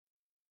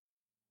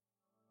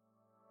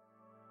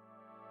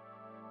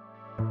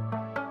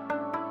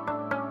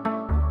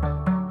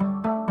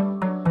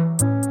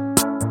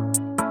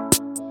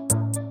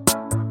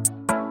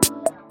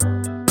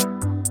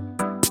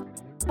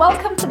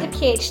Welcome to the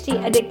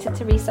PhD Addicted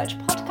to Research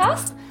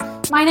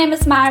podcast. My name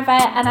is Marva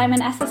and I'm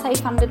an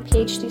SSA-funded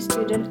PhD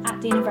student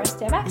at the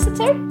University of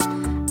Exeter.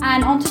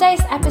 And on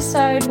today's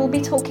episode, we'll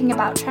be talking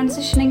about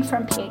transitioning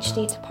from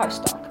PhD to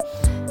postdoc.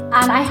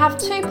 And I have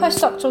two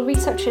postdoctoral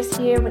researchers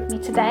here with me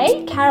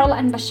today, Carol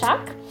and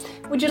Bashak.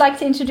 Would you like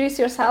to introduce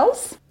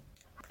yourselves?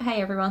 Hi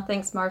everyone,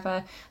 thanks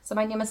Marva. So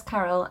my name is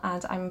Carol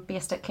and I'm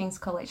based at King's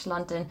College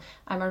London.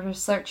 I'm a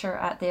researcher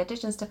at the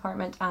Addictions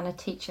Department and a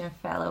teaching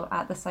fellow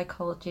at the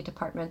Psychology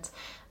Department.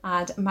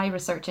 And my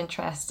research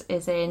interest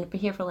is in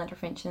behavioural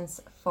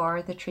interventions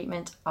for the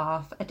treatment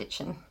of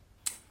addiction.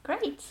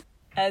 Great.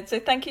 So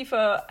thank you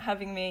for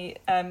having me.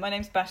 My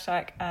name's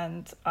Bashak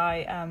and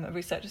I am a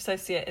research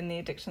associate in the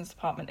Addictions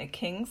Department at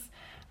King's.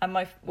 And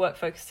my work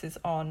focuses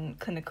on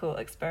clinical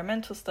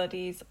experimental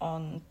studies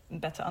on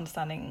better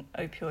understanding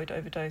opioid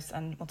overdose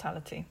and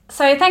mortality.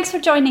 So thanks for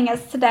joining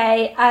us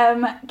today.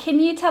 Can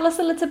you tell us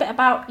a little bit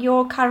about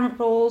your current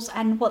roles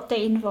and what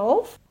they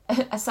involve?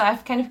 So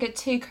I've kind of got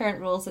two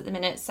current roles at the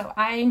minute. So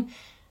I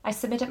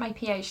submitted my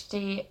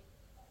PhD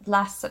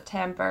last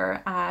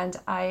September and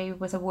I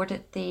was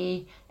awarded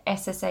the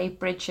SSA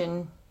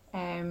Bridging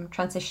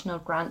Transitional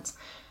Grant,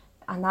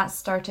 and that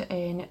started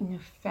in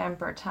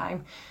November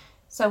time.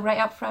 So right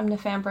up from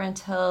November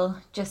until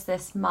just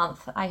this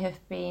month, I have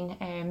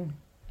been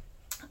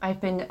I've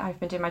been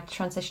doing my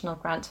transitional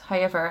grant.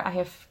 However, I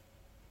have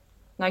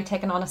now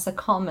taken on a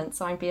secondment,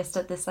 so I'm based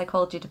at the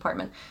Psychology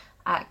Department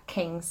at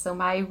King's. So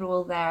my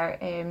role there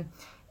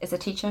is a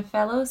teaching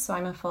fellow. So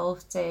I'm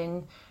involved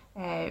in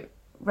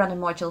running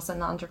modules in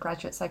the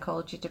undergraduate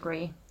psychology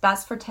degree.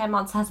 That's for 10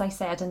 months, as I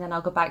said, and then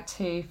I'll go back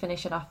to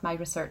finishing off my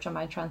research on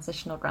my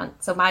transitional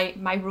grant. So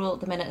my role at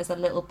the minute is a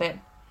little bit,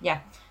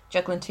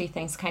 juggling two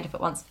things kind of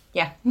at once.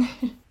 Yeah,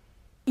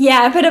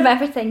 a bit of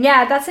everything.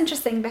 Yeah, that's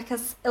interesting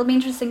because it'll be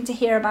interesting to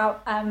hear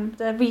about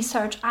the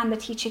research and the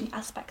teaching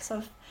aspects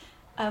of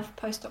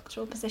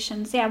postdoctoral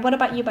positions. Yeah, what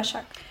about you,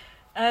 Bashak?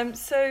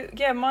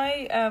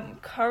 My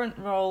current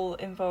role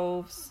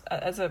involves,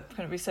 as a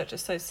kind of research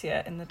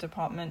associate in the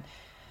department,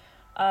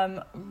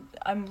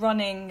 I'm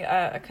running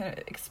a kind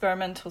of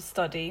experimental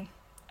study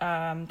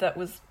that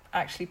was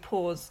actually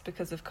paused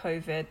because of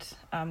COVID.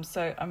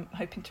 So I'm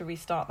hoping to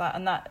restart that,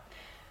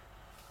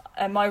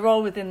 and my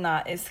role within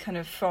that is kind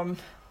of from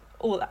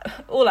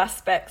all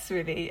aspects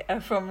really,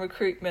 from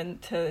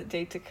recruitment to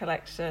data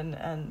collection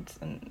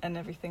and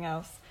everything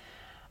else.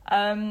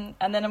 And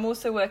then I'm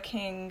also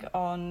working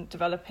on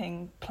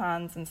developing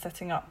plans and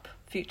setting up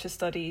future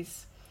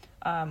studies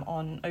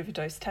on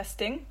overdose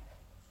testing.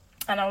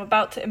 And I'm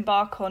about to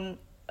embark on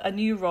a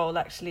new role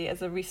actually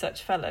as a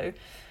research fellow.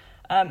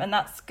 And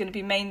that's going to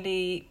be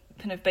mainly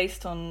kind of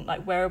based on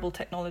like wearable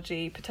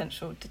technology,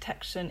 potential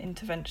detection,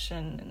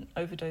 intervention and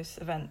overdose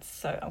events.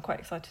 So I'm quite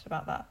excited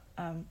about that.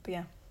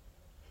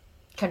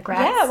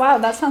 Congrats. Yeah, wow,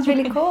 that sounds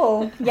really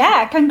cool.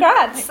 Yeah,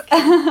 congrats.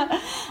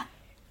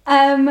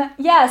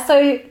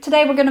 So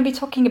today we're going to be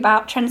talking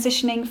about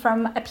transitioning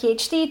from a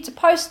PhD to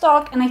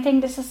postdoc, and I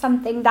think this is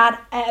something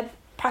that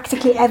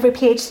practically every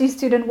PhD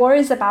student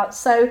worries about.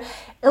 So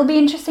it'll be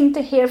interesting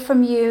to hear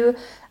from you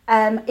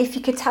if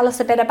you could tell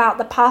us a bit about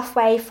the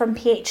pathway from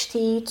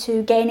PhD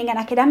to gaining an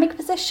academic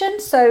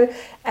position. So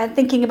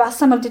thinking about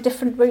some of the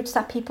different routes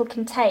that people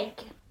can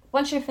take.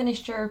 Once you've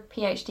finished your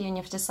PhD and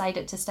you've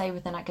decided to stay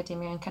within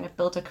academia and kind of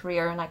build a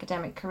career, an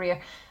academic career,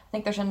 I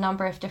think there's a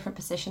number of different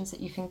positions that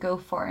you can go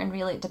for, and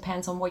really it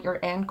depends on what your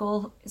end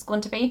goal is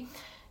going to be.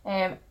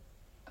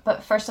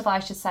 But first of all, I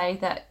should say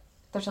that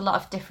there's a lot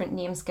of different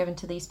names given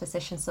to these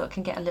positions, so it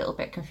can get a little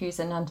bit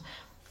confusing, and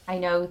I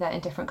know that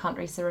in different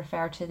countries they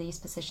refer to these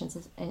positions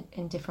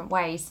in different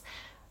ways.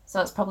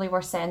 So it's probably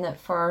worth saying that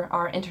for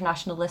our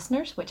international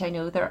listeners, which I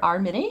know there are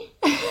many,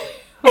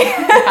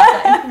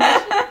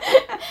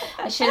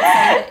 I should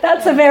say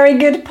that's a very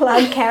good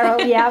plug, Carol.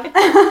 Yeah.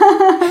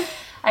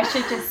 I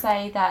should just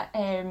say that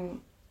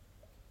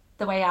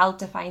the way I'll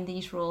define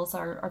these roles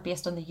are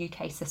based on the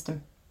UK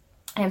system.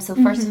 So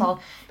first of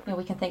all,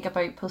 we can think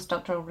about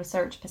postdoctoral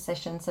research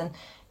positions, and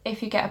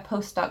if you get a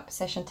postdoc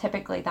position,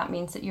 typically that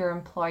means that you're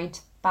employed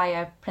by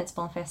a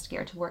principal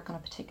investigator to work on a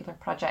particular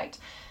project,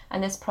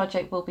 and this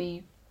project will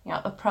be,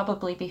 it'll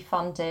probably be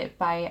funded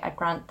by a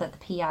grant that the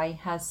PI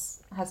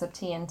has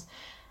obtained.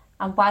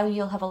 And while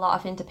you'll have a lot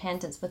of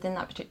independence within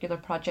that particular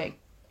project,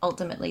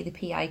 ultimately the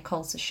PI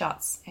calls the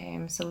shots.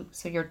 So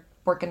you're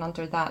working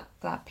under that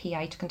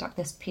PI to conduct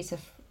this piece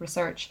of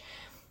research.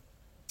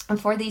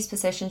 And for these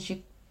positions,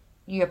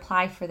 you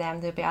apply for them.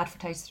 They'll be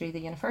advertised through the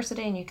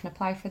university, and you can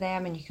apply for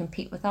them and you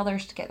compete with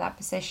others to get that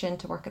position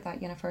to work at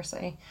that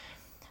university.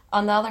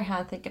 On the other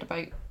hand, thinking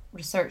about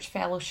research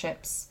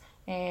fellowships,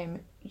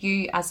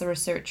 you as a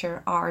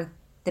researcher are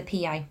the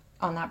PI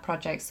on that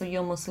project. So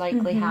you'll most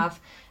likely have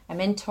a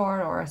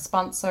mentor or a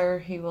sponsor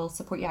who will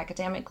support you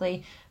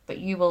academically, but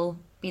you will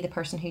be the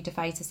person who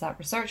devises that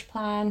research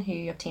plan,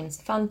 who obtains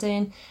the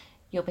funding.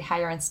 You'll be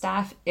hiring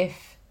staff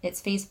if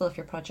it's feasible, if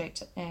your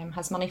project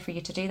has money for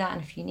you to do that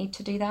and if you need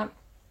to do that.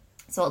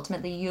 So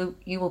ultimately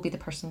you will be the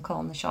person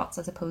calling the shots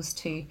as opposed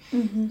to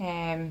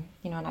an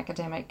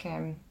academic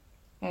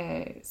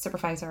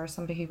supervisor or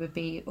somebody who would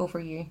be over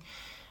you.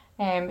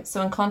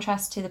 So in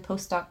contrast to the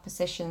postdoc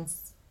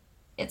positions,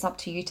 it's up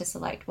to you to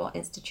select what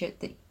institute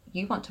that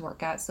you want to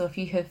work at. So if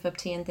you have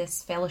obtained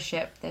this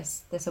fellowship,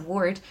 this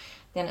award,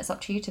 then it's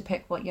up to you to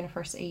pick what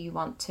university you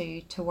want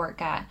to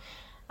work at.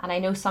 And I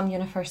know some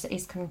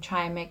universities can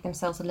try and make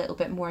themselves a little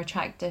bit more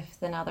attractive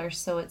than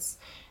others.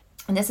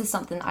 And this is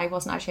something I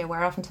wasn't actually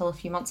aware of until a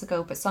few months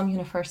ago, but some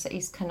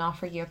universities can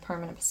offer you a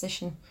permanent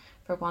position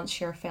for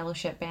once your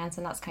fellowship ends,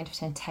 and that's kind of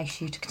to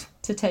entice you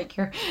to take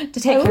your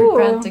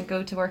grant and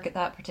go to work at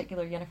that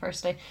particular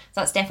university.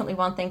 So that's definitely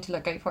one thing to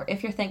look out for.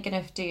 If you're thinking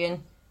of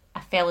doing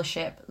a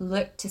fellowship,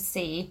 look to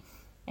see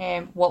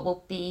what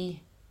will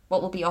be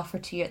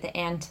offered to you at the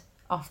end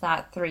of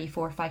that 3,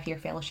 4, 5 year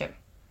fellowship,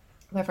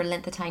 whatever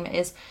length of time it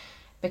is,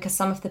 because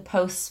some of the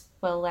posts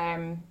will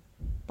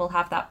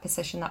have that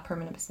position, that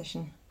permanent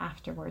position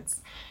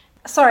afterwards.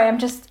 Sorry, I'm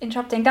just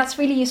interrupting. That's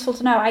really useful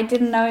to know. I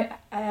didn't know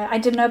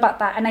about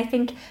that. And I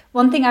think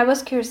one thing I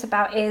was curious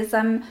about is,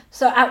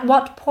 so at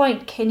what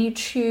point can you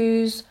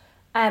choose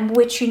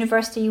which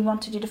university you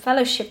want to do the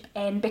fellowship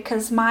in?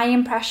 Because my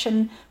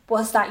impression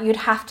was that you'd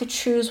have to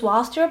choose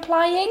whilst you're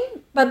applying,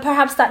 but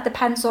perhaps that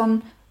depends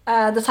on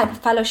the type of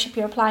fellowship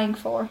you're applying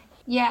for.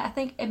 Yeah, I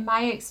think in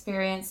my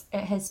experience,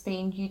 it has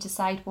been you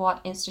decide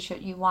what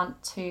institute you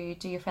want to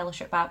do your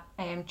fellowship at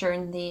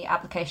during the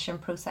application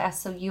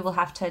process. So you will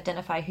have to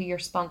identify who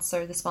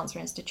the sponsor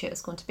institute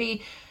is going to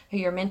be, who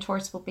your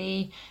mentors will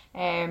be.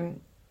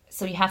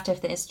 So you have to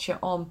have the institute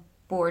on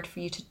board for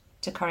you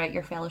to carry out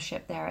your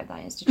fellowship there at that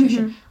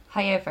institution. Mm-hmm.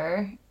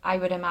 However, I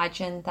would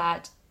imagine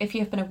that if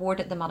you have been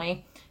awarded the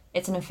money,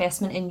 it's an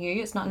investment in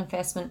you. It's not an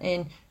investment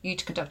in you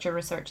to conduct your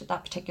research at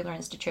that particular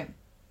institute.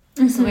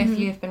 Mm-hmm. So if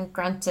you've been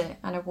granted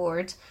an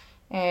award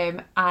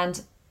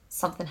and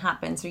something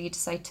happens or you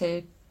decide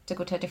to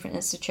go to a different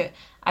institute,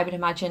 I would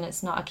imagine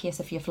it's not a case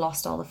if you've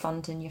lost all the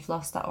funding, you've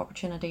lost that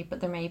opportunity,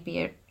 but there may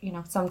be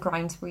some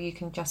grounds where you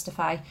can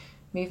justify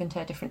moving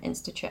to a different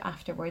institute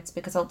afterwards,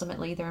 because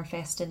ultimately they're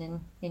invested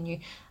in you.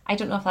 I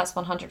don't know if that's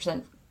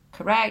 100%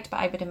 correct, but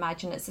I would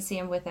imagine it's the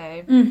same with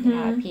a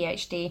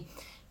PhD.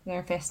 They're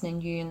investing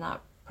in you in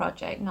that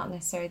project, not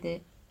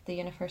necessarily the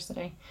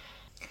university.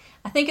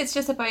 I think it's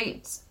just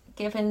about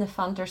giving the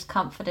funders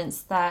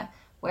confidence that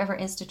whatever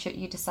institute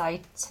you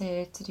decide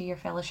to do your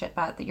fellowship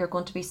at, that you're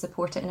going to be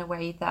supported in a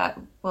way that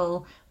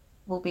will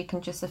be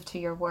conducive to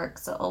your work.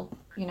 So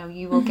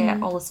you will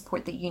get all the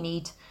support that you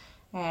need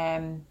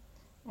to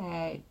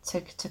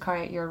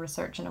carry out your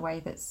research in a way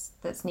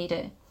that's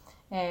needed.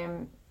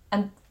 And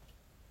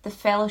the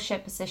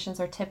fellowship positions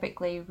are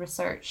typically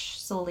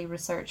solely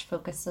research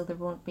focused, so there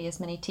won't be as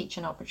many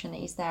teaching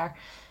opportunities there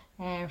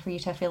for you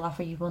to feel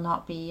offer. You will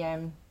not be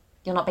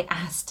you'll not be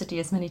asked to do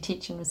as many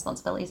teaching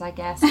responsibilities, I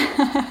guess.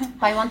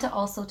 But I want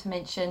to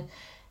mention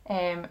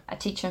a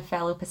teaching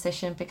fellow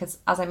position, because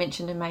as I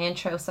mentioned in my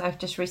intro, so I've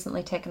just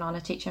recently taken on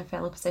a teaching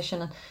fellow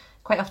position, and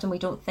quite often we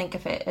don't think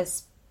of it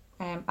as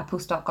a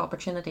postdoc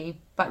opportunity,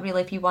 but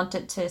really if you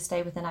wanted to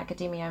stay within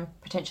academia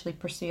and potentially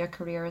pursue a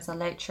career as a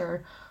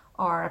lecturer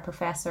or a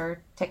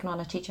professor, taking on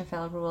a teaching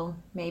fellow role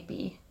may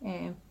be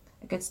a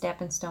good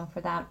stepping stone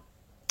for that.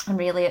 And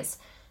really it's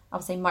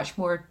obviously much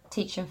more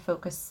teaching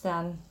focused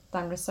than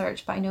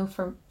research, but I know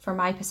for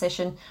my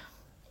position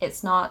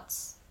it's not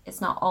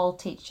all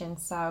teaching,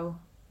 so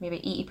maybe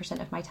 80%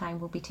 of my time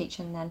will be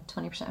teaching, then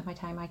 20% of my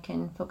time I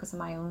can focus on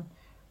my own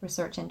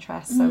research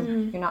interests. So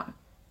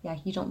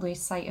you don't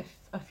lose sight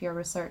of your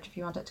research if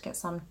you want it to get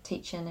some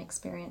teaching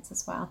experience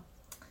as well.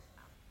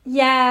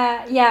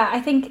 Yeah,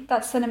 I think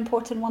that's an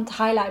important one to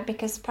highlight,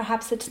 because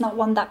perhaps it's not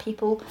one that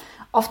people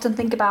often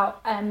think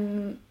about.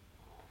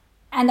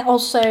 And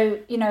also,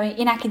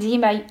 in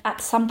academia,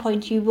 at some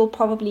point you will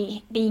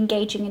probably be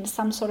engaging in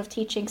some sort of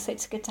teaching, so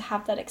it's good to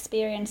have that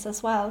experience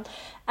as well.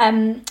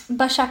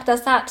 Başak,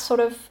 does that sort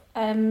of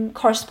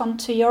correspond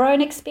to your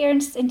own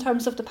experience in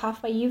terms of the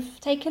pathway you've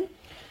taken?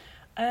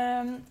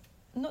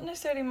 Not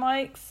necessarily my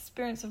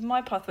experience of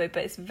my pathway,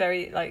 but it's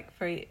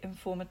very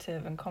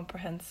informative and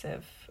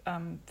comprehensive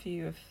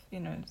view of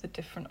the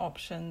different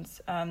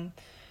options.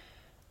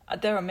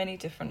 There are many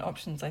different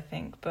options, I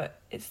think,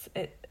 but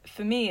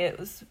for me it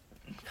was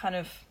kind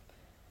of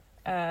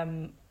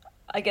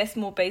I guess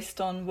more based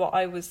on what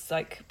I was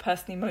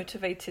personally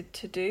motivated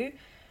to do.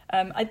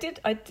 I did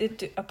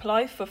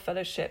apply for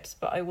fellowships,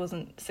 but I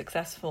wasn't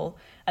successful,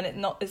 and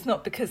it's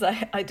not because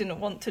I didn't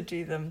want to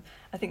do them.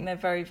 I think they're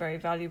very, very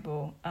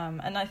valuable,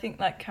 and I think,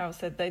 like Carol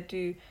said, they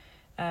do.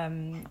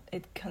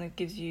 It kind of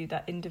gives you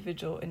that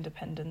individual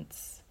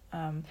independence.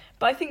 But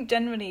I think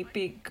generally,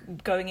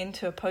 going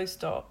into a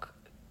postdoc,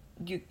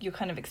 you're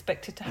kind of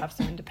expected to have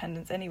some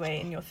independence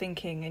anyway in your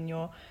thinking and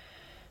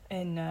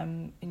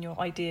in your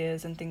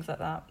ideas and things like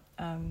that.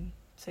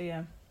 So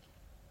yeah.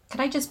 Can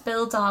I just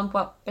build on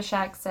what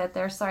Başak said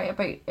there? Sorry,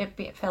 about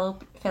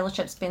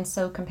fellowships being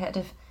so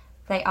competitive.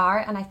 They are,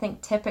 and I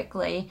think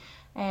typically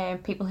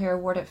people who are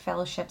awarded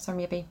fellowships are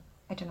maybe,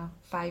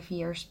 5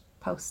 years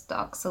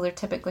postdoc. So they're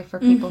typically for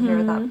people who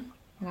are that,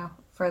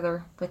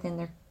 further within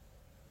their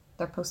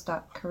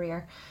postdoc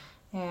career.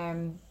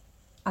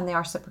 and they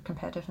are super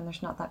competitive, and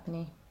there's not that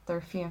many.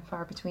 They're few and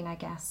far between, I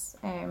guess.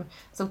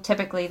 So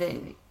typically,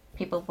 the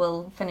people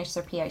will finish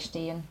their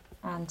PhD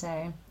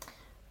and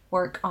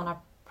work on a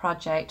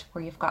project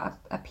where you've got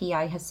a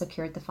PI has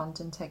secured the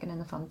funding, taken in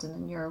the funding,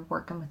 and you're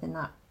working within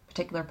that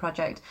particular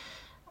project.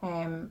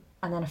 And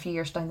then a few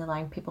years down the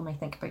line, people may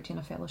think about doing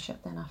a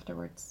fellowship then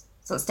afterwards.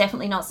 So it's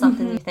definitely not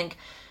something that you think,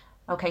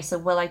 okay, so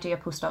will I do a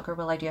postdoc or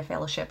will I do a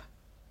fellowship?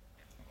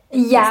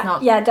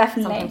 Yeah,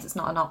 definitely. Sometimes it's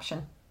not an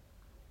option.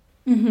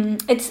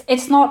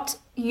 It's not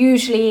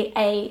usually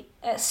a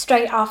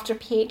straight after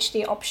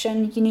PhD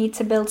option. You need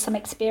to build some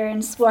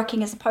experience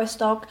working as a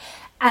postdoc,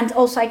 and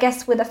also I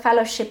guess with a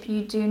fellowship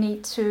you do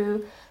need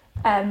to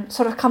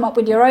sort of come up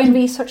with your own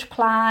research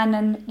plan,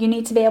 and you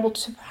need to be able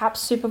to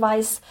perhaps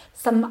supervise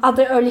some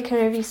other early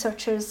career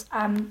researchers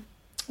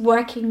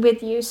working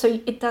with you. So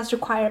it does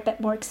require a bit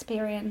more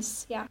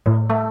experience. Yeah.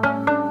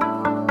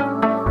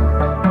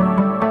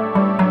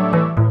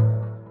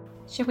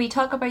 Should we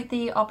talk about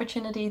the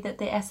opportunity that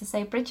the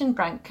SSA Bridging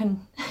Grant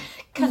can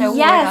kind of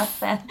award us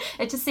then?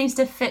 It just seems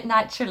to fit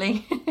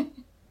naturally.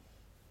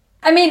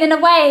 I mean, in a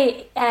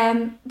way,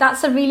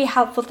 that's a really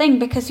helpful thing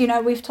because, you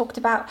know, we've talked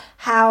about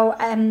how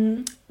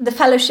the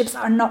fellowships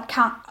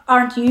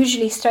aren't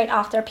usually straight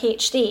after a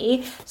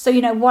PhD. So,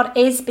 you know, what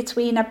is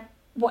between a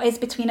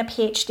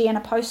PhD and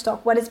a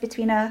postdoc? What is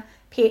between a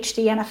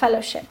PhD and a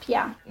fellowship?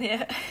 Yeah.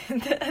 Yeah,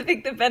 I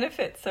think the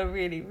benefits are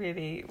really,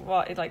 really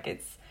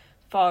it's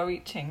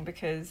far-reaching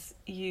because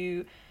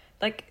we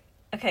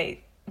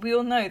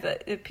all know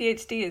that a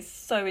PhD is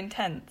so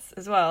intense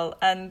as well,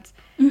 and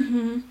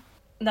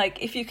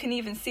like if you can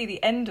even see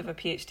the end of a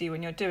PhD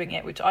when you're doing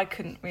it, which I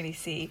couldn't really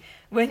see,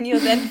 when you're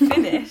then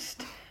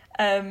finished,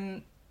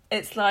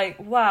 it's like,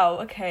 wow,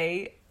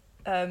 okay,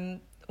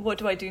 what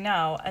do I do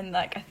now? And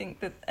like I think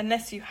that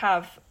unless you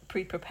have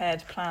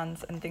pre-prepared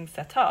plans and things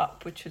set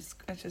up, which is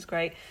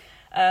great,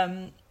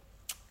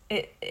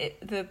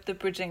 the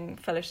bridging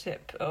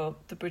fellowship or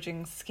the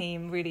bridging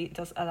scheme really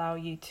does allow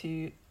you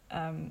to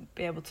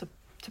be able to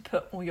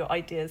put all your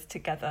ideas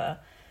together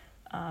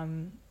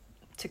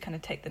to kind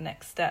of take the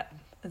next step,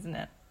 isn't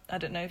it? I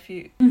don't know if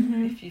you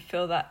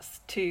feel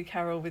that's too,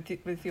 Carol,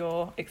 with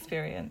your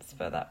experience,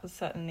 but that was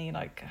certainly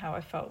like how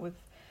I felt with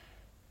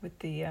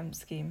the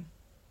scheme.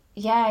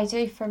 Yeah, I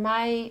do. For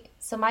my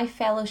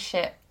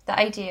fellowship,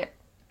 the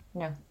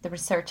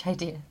research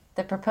idea,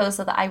 the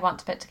proposal that I want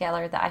to put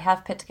together, that I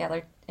have put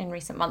together in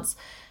recent months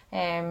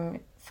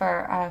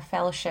for a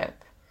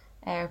fellowship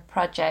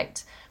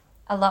project,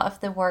 a lot of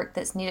the work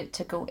that's needed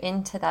to go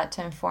into that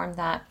to inform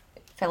that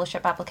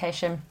fellowship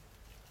application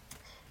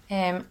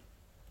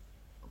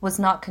was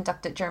not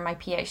conducted during my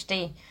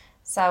PhD.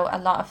 So a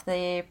lot of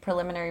the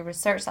preliminary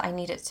research that I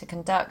needed to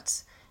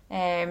conduct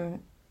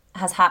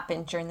has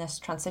happened during this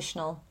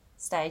transitional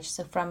stage.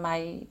 So from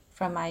my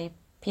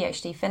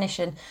PhD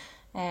finishing,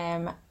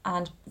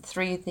 and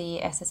through the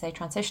SSA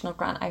Transitional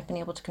Grant, I've been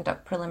able to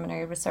conduct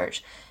preliminary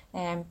research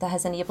that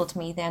has enabled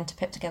me then to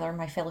put together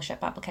my fellowship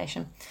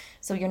application.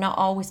 So you're not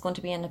always going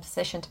to be in a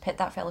position to put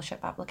that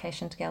fellowship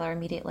application together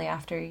immediately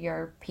after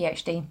your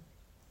PhD.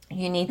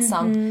 You need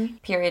some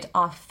period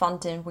of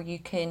funding where you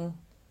can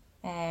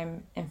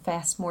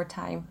invest more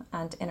time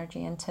and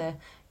energy into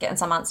getting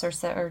some answers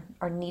that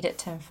are needed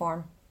to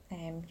inform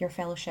your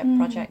fellowship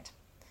project.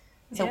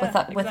 So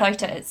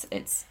without it,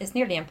 it's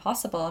nearly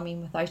impossible. I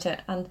mean, without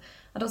it, and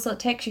also it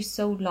takes you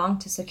so long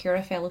to secure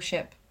a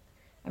fellowship.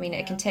 I mean,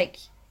 it can take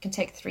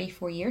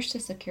 3-4 years to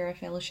secure a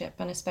fellowship,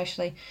 and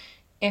especially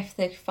if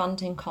the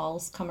funding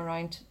calls come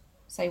around,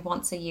 say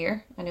once a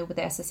year. I know with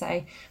the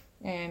SSA,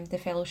 the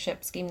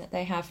fellowship scheme that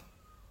they have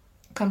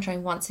comes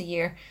around once a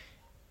year,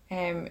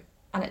 and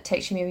it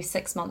takes you maybe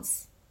 6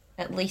 months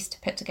at least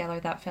to put together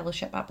that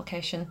fellowship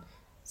application.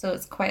 So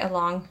it's quite a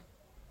long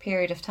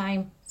period of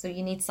time, so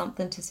you need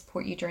something to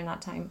support you during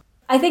that time.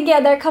 I think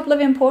there are a couple of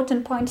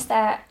important points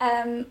there.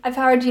 I've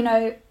heard,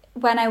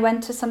 when I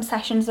went to some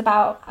sessions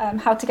about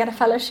how to get a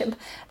fellowship,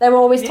 they were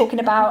always talking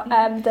about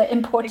the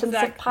importance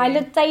of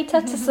pilot data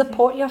to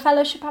support your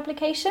fellowship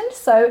application.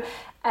 So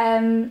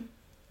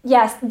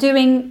yes,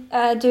 doing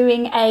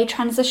a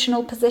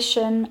transitional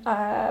position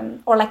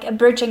or like a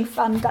bridging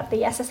fund that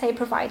the SSA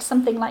provides,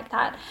 something like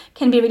that,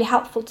 can be really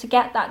helpful to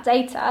get that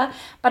data.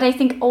 But I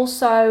think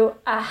also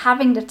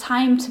having the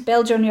time to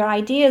build on your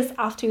ideas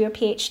after your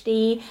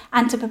PhD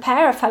and to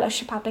prepare a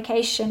fellowship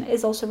application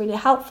is also really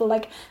helpful.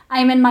 Like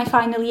I'm in my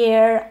final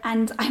year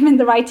and I'm in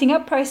the writing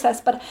up process,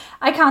 but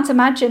I can't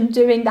imagine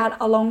doing that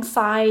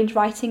alongside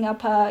writing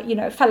up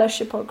a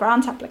fellowship or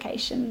grant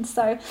application.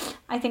 So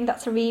I think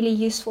that's a really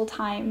useful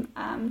time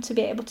to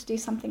be able to do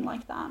something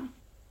like that.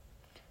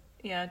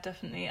 Yeah,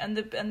 definitely. And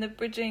the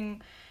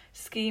bridging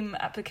scheme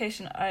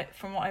application,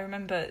 from what I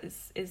remember,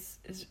 is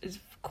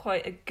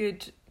quite a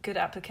good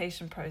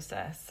application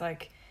process.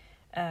 Like,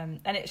 and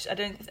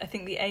I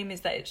think the aim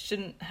is that it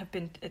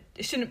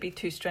shouldn't be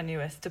too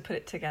strenuous to put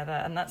it together,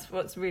 and that's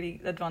what's really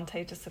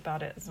advantageous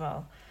about it as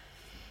well.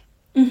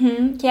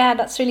 Yeah,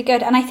 that's really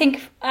good. And I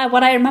think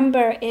what I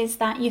remember is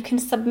that you can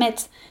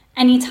submit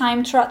any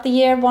time throughout the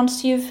year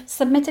once you've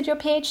submitted your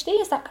PhD.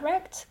 Is that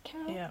correct,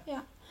 Carol?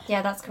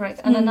 Yeah, that's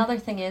correct. And another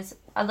thing is,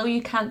 although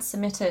you can't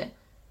submit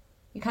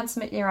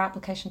your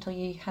application until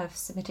you have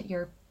submitted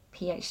your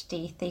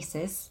PhD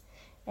thesis.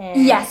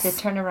 Yes. The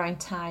turnaround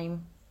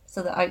time,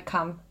 so the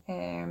outcome,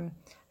 I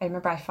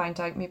remember I found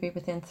out maybe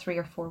within 3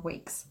 or 4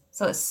 weeks.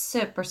 So it's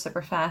super,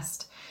 super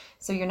fast.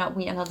 So you're not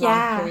waiting a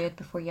long period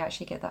before you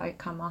actually get the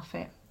outcome off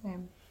it.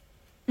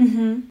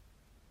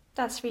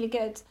 That's really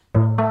good.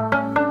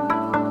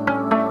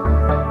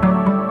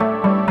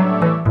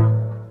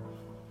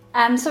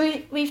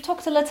 So we've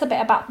talked a little bit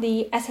about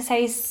the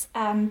SSA's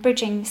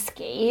bridging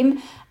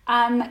scheme.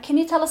 Can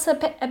you tell us a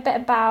bit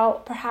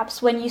about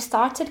perhaps when you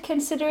started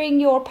considering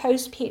your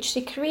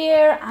post-PhD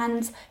career,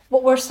 and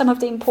what were some of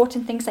the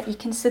important things that you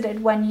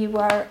considered when you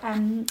were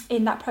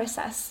in that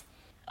process?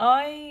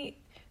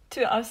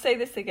 I'll say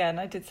this again,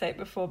 I did say it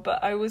before,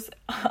 but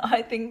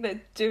I think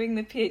that doing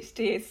the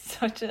PhD is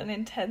such an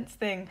intense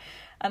thing,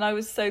 and I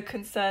was so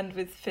concerned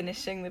with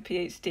finishing the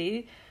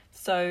PhD.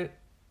 So,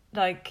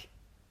 like,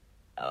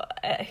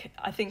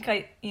 I think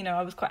I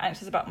was quite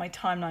anxious about my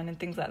timeline and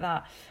things like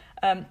that.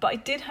 But I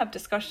did have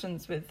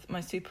discussions with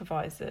my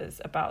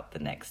supervisors about the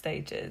next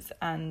stages,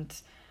 and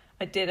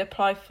I did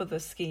apply for the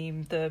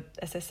scheme, the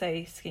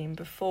SSA scheme,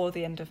 before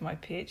the end of my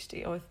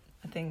PhD. Or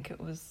I think it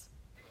was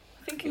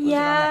around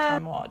that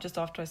time, or just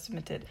after I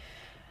submitted.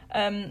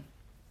 I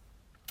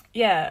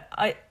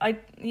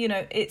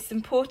it's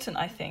important,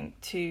 I think,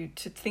 to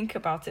think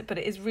about it, but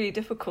it is really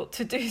difficult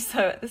to do so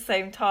at the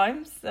same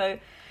time. So,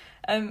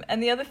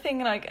 and the other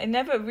thing, like, I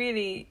never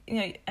really,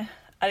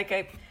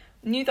 I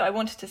knew that I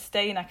wanted to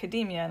stay in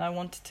academia and I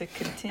wanted to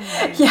continue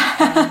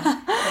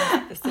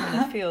the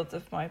similar field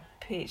of my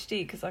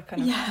PhD, because I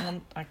kind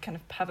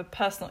of have a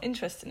personal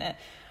interest in it.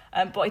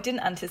 But what I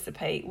didn't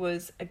anticipate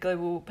was a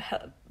global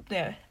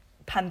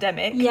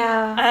pandemic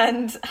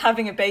and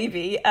having a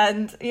baby,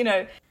 and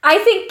I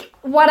think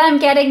what I'm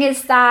getting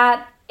is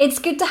that it's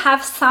good to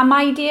have some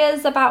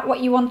ideas about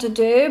what you want to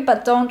do,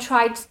 but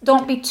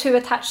don't be too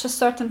attached to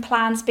certain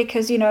plans,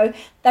 because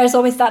there's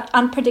always that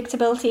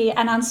unpredictability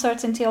and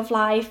uncertainty of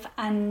life,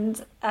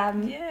 and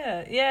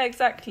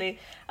exactly.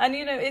 And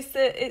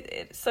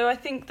so I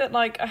think that,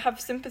 like, I have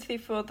sympathy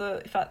for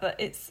the fact that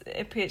it's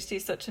a PhD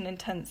is such an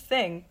intense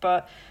thing,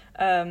 but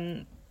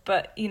there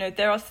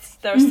are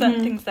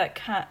certain things that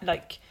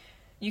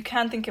you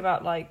can think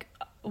about, like,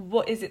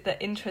 what is it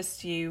that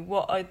interests you?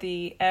 What are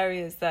the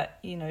areas that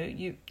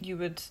you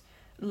would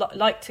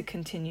like to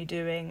continue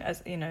doing,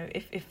 as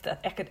if the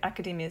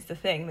academia is the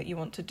thing that you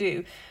want to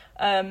do,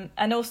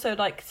 and also,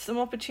 like, some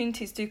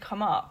opportunities do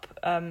come up,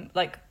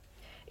 like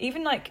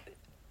even like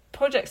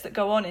projects that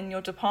go on in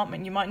your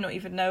department you might not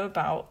even know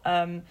about.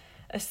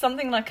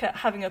 Something like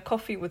having a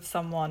coffee with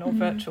someone, or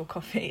virtual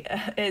coffee,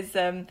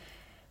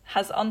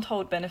 has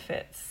untold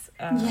benefits.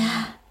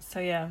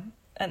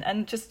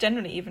 And just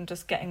generally, even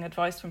just getting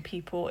advice from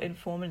people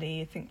informally,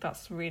 I think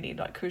that's really,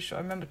 like, crucial.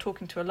 I remember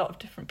talking to a lot of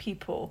different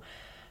people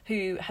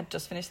who had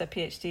just finished their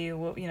PhD,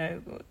 or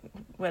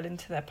well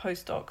into their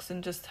postdocs,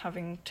 and just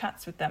having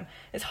chats with them.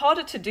 It's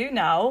harder to do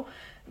now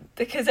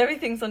because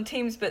everything's on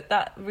Teams, but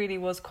that really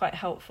was quite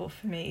helpful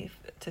for me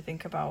to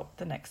think about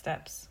the next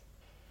steps.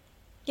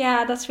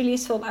 Yeah, that's really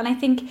useful. And I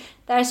think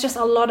there's just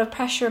a lot of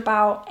pressure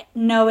about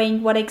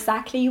knowing what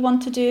exactly you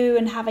want to do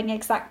and having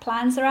exact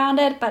plans around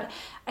it. But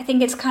I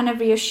think it's kind of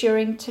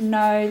reassuring to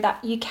know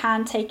that you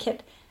can take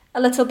it a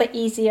little bit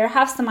easier,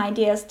 have some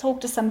ideas, talk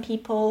to some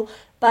people.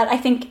 But I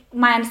think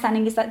my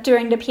understanding is that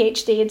during the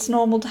PhD, it's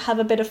normal to have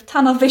a bit of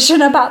tunnel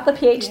vision about the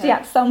PhD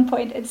at some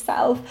point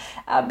itself,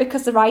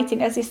 because the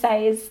writing, as you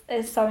say, is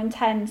so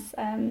intense,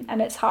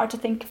 and it's hard to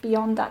think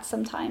beyond that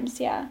sometimes,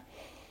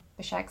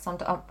 Bishak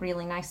summed it up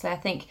really nicely. I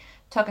think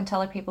talking to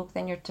other people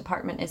within your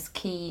department is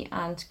key,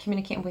 and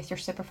communicating with your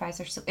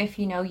supervisors. So if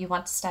you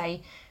want to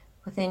stay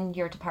within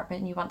your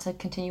department and you want to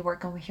continue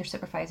working with your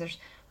supervisors,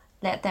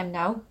 let them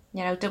know.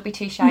 Don't be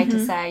too shy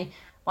to say,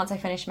 once I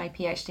finish my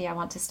PhD, I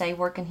want to stay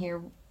working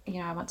here.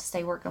 I want to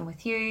stay working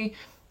with you.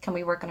 Can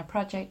we work on a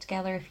project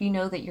together? If you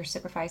know that your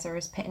supervisor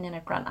is putting in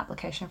a grant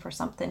application for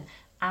something,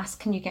 ask,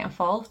 can you get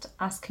involved?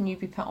 Ask, can you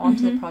be put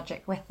onto the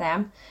project with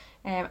them?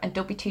 And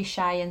don't be too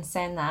shy in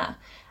saying that.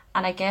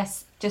 And I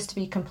guess, just to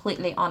be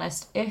completely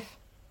honest, if,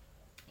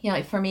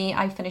 for me,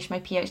 I finished my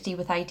PhD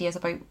with ideas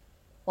about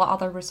what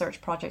other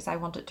research projects I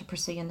wanted to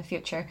pursue in the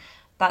future,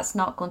 that's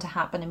not going to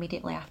happen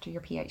immediately after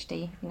your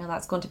PhD.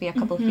 That's going to be a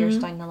couple of years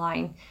down the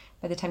line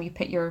by the time you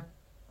put your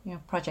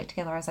project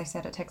together. As I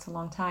said, it takes a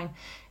long time.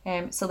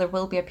 So there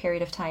will be a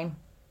period of time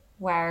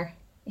where,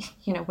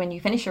 when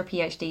you finish your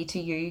PhD, to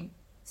you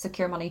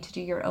secure money to do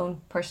your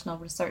own personal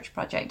research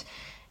project.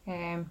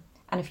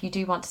 And if you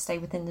do want to stay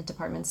within the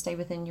department, stay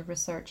within your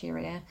research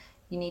area,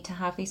 you need to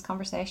have these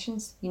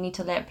conversations. You need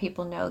to let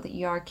people know that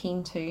you are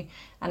keen to.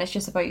 And it's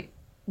just about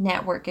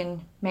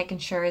networking, making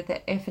sure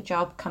that if a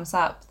job comes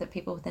up, that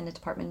people within the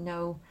department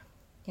know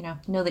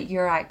that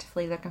you're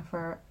actively looking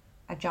for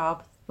a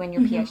job when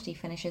your PhD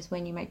finishes,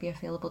 when you might be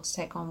available to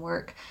take on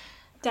work.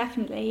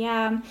 Definitely,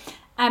 yeah.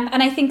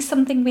 And I think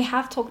something we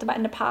have talked about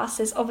in the past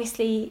is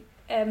obviously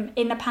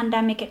in the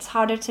pandemic it's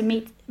harder to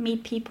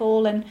meet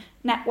people and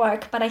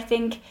network, but I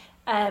think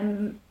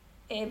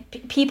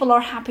people are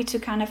happy to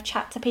kind of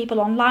chat to people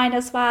online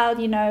as well.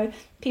 You know,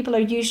 people are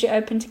usually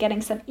open to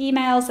getting some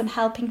emails and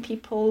helping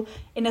people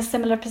in a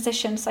similar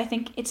position. So I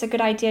think it's a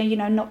good idea, you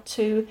know, not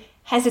to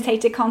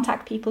hesitate to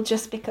contact people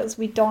just because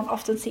we don't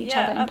often see each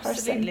other in person.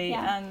 Absolutely.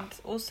 And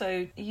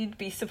also you'd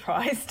be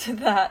surprised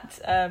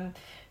that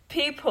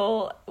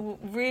people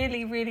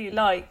really, really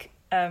like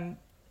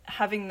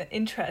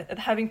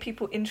having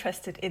people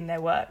interested in their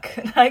work.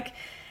 Like,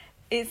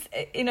 it's,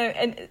 you know,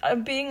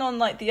 and being on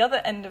like the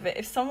other end of it,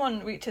 if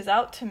someone reaches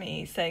out to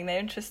me saying they're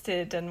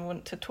interested and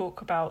want to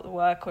talk about the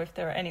work or if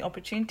there are any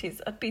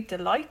opportunities, I'd be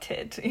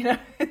delighted, you know.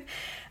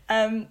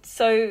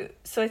 So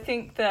I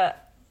think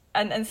that,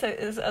 and so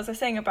as I was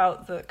saying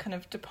about the kind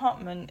of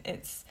department,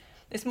 it's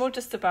more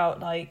just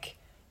about like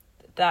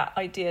that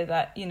idea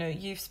that, you know,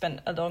 you've spent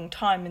a long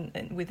time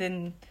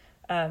within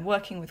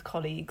working with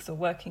colleagues or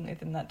working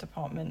within that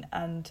department,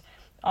 and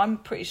I'm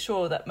pretty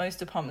sure that most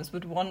departments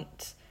would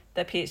want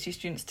their PhD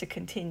students to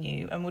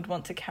continue and would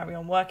want to carry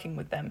on working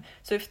with them.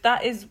 So if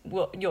that is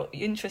what you're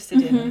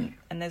interested in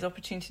and there's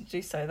opportunity to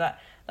do so,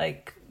 that,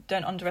 like,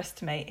 don't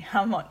underestimate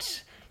how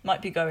much might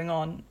be going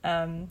on.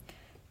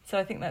 So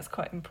I think that's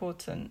quite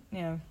important,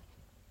 you know.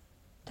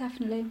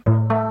 Definitely.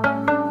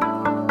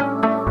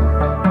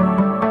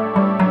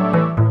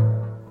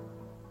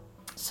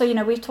 So, you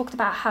know, we've talked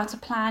about how to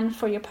plan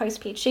for your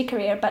post-PhD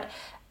career, but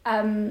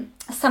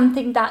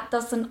something that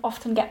doesn't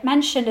often get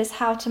mentioned is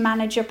how to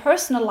manage your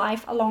personal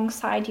life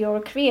alongside your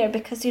career,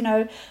 because, you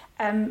know,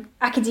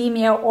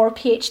 academia or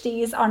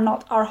PhDs are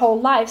not our whole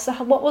life. So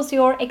what was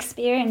your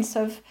experience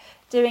of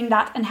doing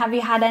that, and have you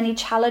had any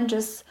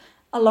challenges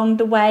along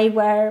the way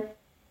where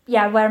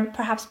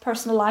perhaps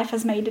personal life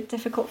has made it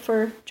difficult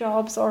for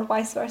jobs or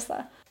vice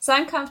versa? So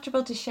I'm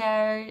comfortable to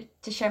share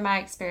my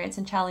experience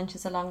and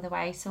challenges along the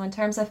way. So in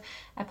terms of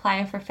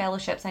applying for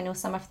fellowships, I know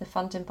some of the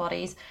funding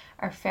bodies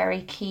are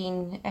very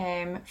keen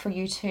for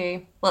you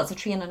to, well, it's a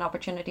training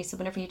opportunity. So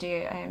whenever you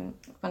do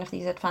one of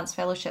these advanced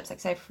fellowships, like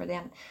say for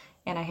the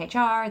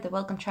NIHR, the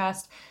Wellcome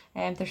Trust,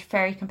 they're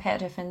very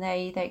competitive, and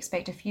they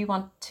expect if you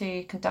want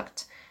to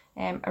conduct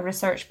a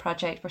research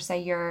project where,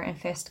 say, you're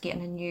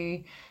investigating a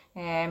new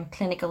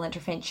clinical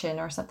intervention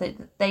or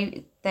something,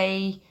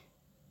 they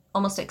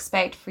almost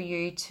expect for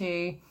you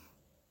to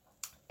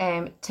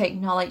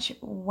acknowledge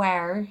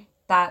where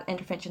that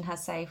intervention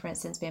has, say, for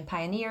instance, been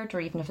pioneered, or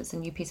even if it's a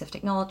new piece of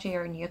technology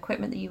or a new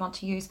equipment that you want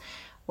to use,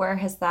 where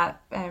has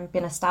that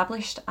been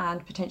established,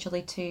 and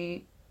potentially to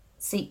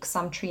seek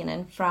some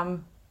training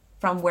from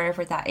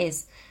wherever that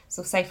is.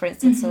 So say, for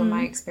instance, so in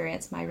my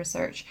experience, my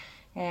research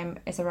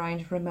is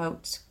around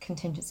remote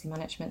contingency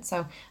management.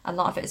 So a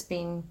lot of it is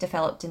being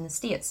developed in the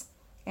States.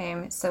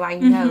 So I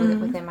know that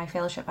within my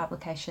fellowship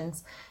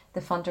applications, the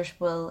funders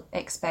will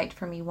expect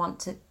for me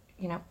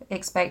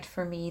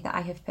that I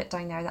have put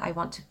down there that I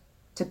want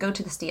to go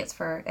to the States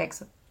for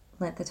X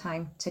length of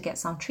time to get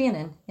some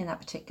training in that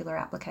particular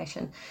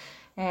application.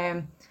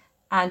 And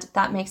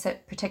that makes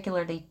it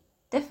particularly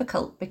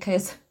difficult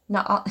because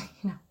we're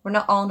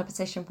not all in a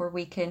position where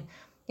we can,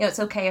 you know, it's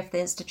okay if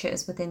the institute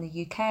is within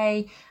the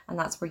UK and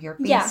that's where you're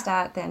based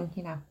at, then,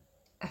 you know,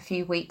 a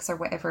few weeks or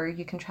whatever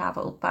you can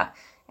travel, but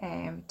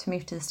to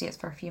move to the States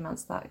for a few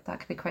months, that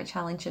could be quite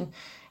challenging.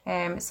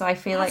 So I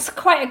feel that's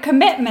quite a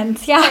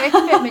commitment, yeah. Quite a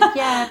commitment,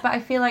 yeah. But I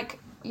feel like,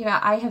 you know,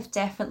 I have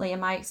definitely, in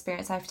my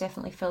experience, I've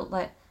definitely felt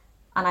that,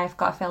 and I've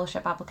got a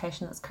fellowship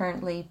application that's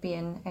currently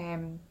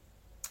being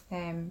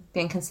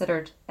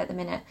considered at the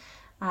minute,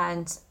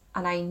 and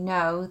I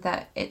know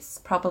that it's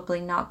probably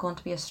not going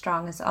to be as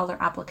strong as other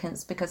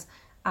applicants because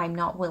I'm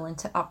not willing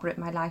to uproot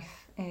my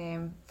life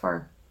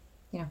for,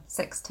 you know,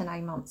 6 to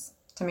 9 months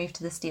to move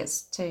to the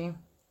States to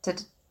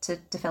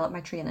develop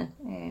my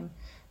training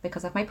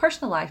because of my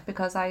personal life,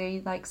 because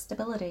I like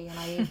stability and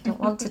I don't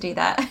want to do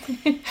that.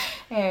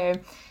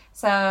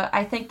 So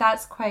I think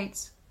that's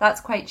quite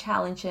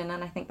challenging,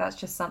 and I think that's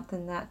just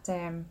something that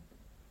I'm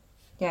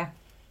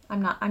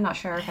not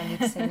sure if I need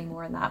to say any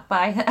more on that,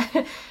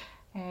 but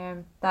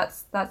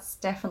that's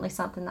definitely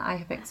something that I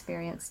have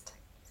experienced.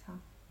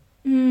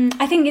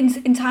 I think it's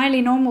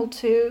entirely normal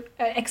to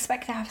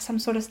expect to have some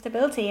sort of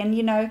stability. And,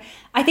 you know,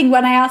 I think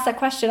when I asked that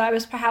question, I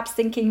was perhaps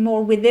thinking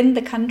more within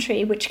the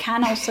country, which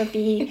can also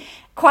be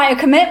quite a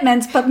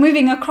commitment. But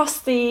moving across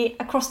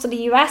to the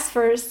US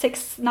for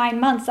 6-9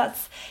 months,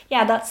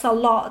 that's a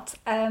lot.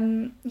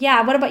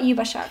 What about you,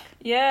 Bashak?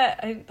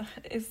 Yeah,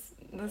 it's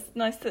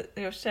nice that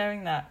you're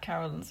sharing that,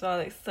 Carol, as well.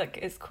 It's like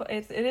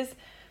it is.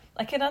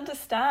 I can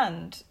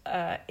understand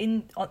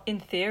in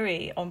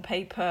theory, on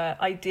paper,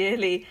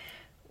 ideally,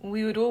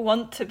 we would all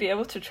want to be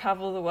able to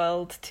travel the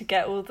world to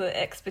get all the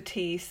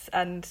expertise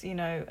and, you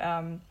know,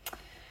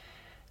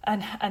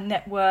 and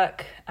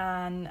network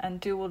and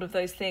do all of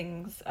those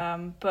things.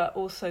 But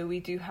also we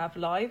do have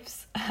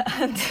lives.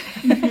 And,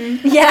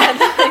 yeah.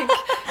 And,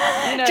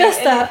 you know,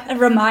 just a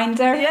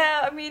reminder.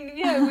 Yeah, I mean,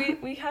 yeah,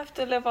 we have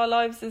to live our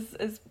lives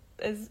as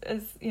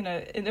as you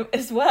know,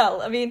 as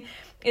well. I mean,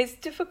 it's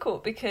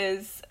difficult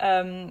because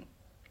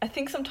I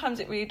think sometimes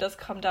it really does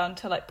come down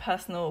to like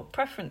personal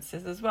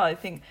preferences as well. I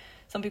think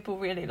some people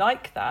really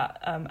like that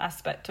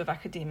aspect of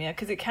academia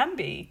because you can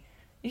be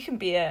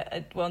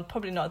well,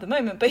 probably not at the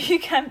moment, but you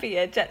can be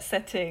a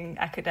jet-setting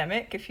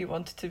academic if you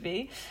wanted to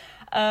be.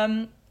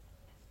 And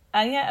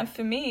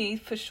for me,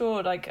 for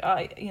sure, like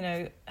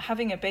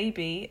having a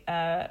baby,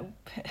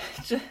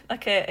 just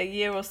like a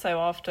year or so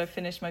after I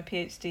finished my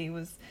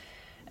PhD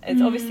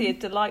it's obviously a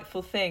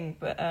delightful thing,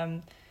 but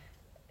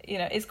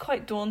it's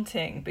quite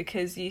daunting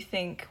because you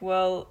think,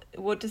 well,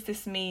 what does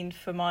this mean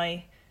for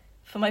my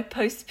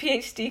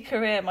post-PhD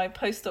career, my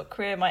postdoc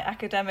career, my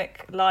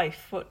academic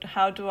life?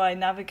 How do I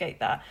navigate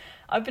that?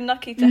 I've been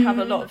lucky to have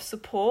a lot of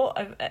support.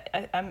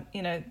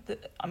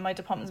 My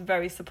department's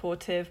very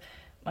supportive.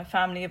 My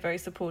family are very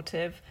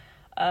supportive.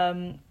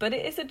 But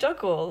it is a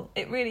juggle.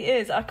 It really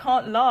is. I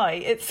can't lie.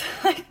 It's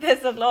like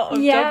there's a lot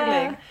of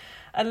juggling,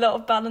 a lot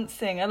of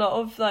balancing, a lot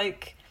of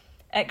like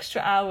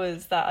extra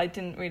hours that I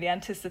didn't really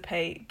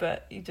anticipate,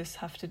 but you just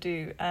have to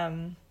do.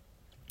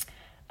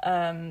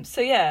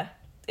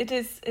 It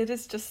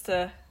is just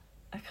a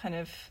kind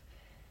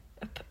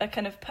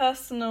of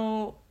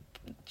personal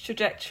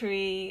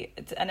trajectory,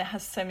 and it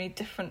has so many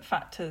different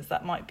factors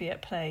that might be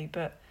at play.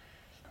 But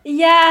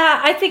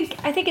I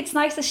think it's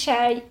nice to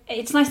share.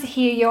 It's nice to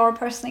hear your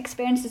personal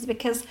experiences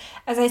because,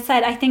 as I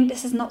said, I think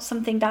this is not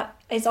something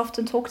that is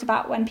often talked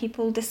about when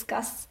people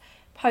discuss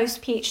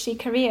post-PhD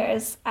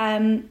careers.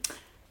 And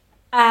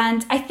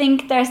I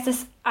think there's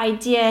this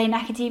idea in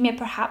academia,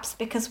 perhaps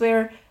because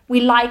we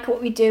like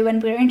what we do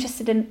and we're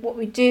interested in what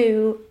we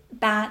do,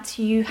 that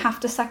you have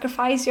to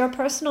sacrifice your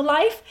personal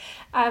life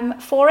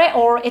for it,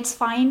 or it's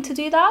fine to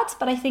do that.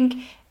 But I think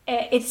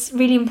it's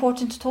really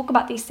important to talk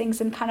about these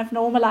things and kind of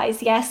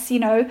normalize. Yes, you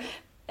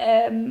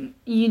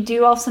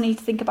do also need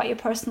to think about your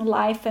personal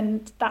life,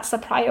 and that's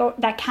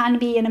that can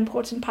be an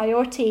important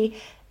priority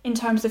in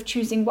terms of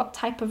choosing what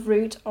type of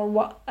route or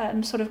what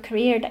sort of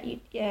career that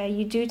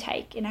you do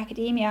take in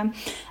academia.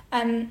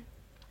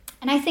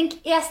 And I think,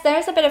 yes,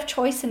 there's a bit of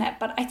choice in it,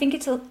 but I think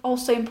it's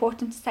also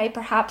important to say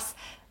perhaps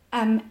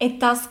it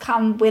does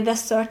come with a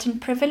certain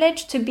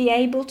privilege to be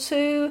able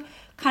to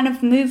kind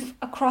of move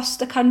across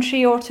the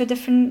country or to a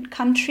different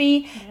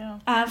country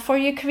for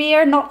your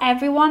career. Not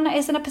everyone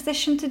is in a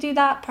position to do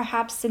that,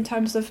 perhaps in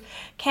terms of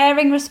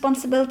caring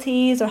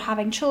responsibilities or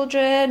having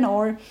children,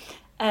 or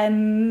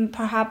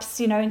perhaps,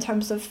 in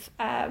terms of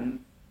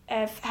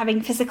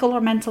having physical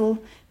or mental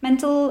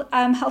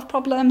health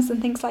problems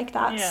and things like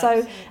that. So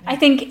absolutely. I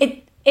think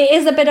it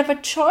is a bit of a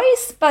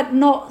choice, but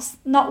not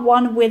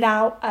one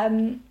without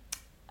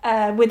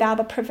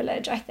a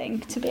privilege, I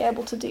think, to be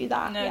able to do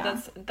that. No,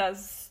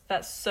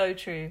 that's so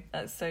true.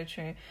 That's so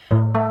true.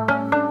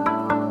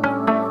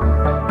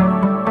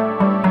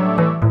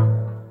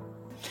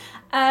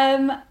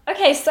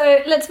 Okay,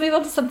 so let's move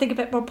on to something a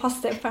bit more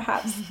positive,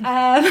 perhaps.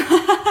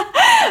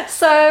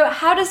 So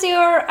how does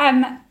your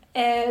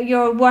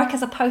work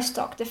as a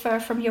postdoc differ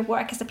from your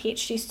work as a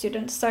PhD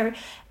student? So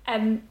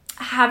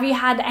have you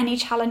had any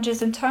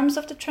challenges in terms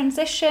of the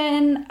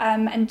transition?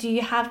 And do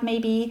you have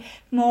maybe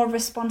more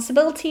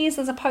responsibilities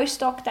as a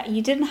postdoc that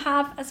you didn't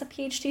have as a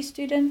PhD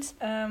student?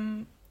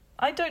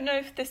 I don't know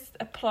if this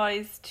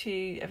applies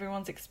to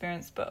everyone's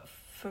experience, but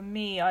for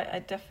me, I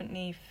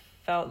definitely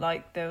felt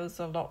like there was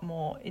a lot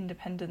more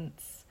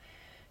independence,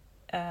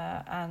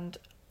 and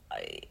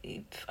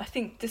I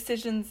think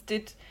decisions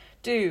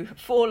do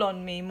fall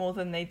on me more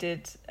than they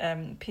did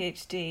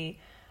PhD.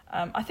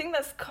 I think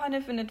that's kind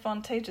of an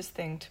advantageous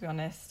thing, to be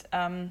honest.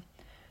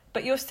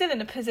 But you're still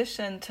in a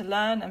position to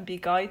learn and be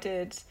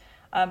guided.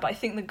 But I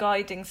think the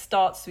guiding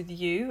starts with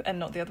you and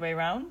not the other way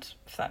around,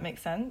 if that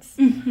makes sense.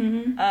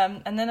 Mm-hmm.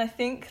 And then I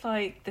think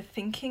like the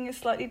thinking is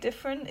slightly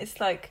different. It's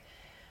like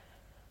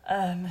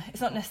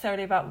it's not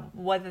necessarily about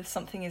whether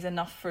something is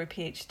enough for a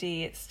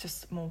PhD. It's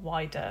just more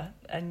wider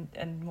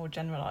and more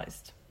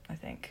generalised, I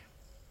think.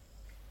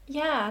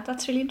 Yeah,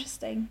 that's really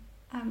interesting.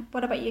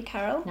 What about you,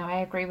 Carol? No,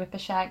 I agree with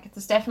Bishak.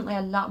 There's definitely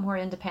a lot more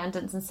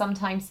independence, and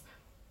sometimes,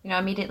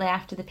 immediately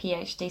after the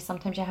PhD,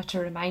 sometimes you have to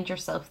remind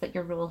yourself that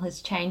your role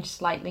has changed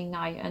slightly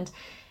now,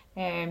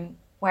 and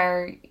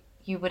where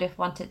you would have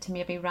wanted to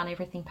maybe run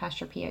everything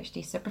past your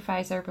PhD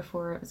supervisor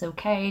before it was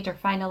okayed or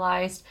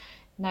finalised.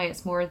 Now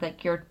it's more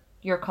like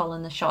you're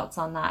calling the shots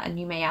on that, and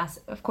you may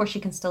ask. Of course,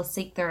 you can still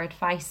seek their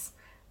advice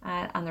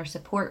and their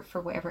support for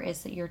whatever it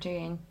is that you're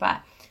doing,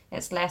 but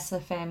it's less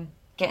of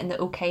getting the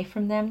okay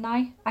from them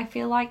now. I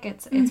feel like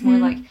it's more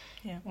like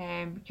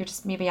you're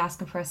just maybe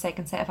asking for a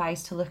second set of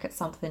eyes to look at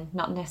something,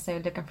 not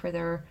necessarily looking for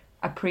their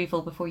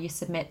approval before you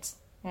submit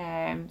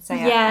an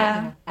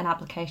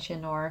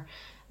application or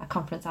a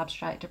conference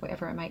abstract or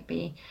whatever it might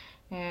be.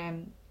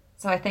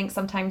 So I think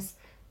sometimes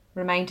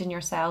reminding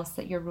yourselves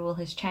that your role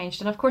has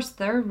changed, and of course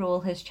their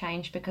role has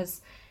changed,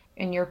 because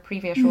in your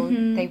previous role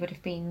they would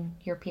have been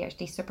your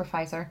PhD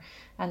supervisor,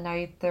 and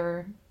now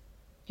they're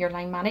your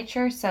line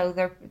manager, so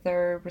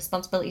their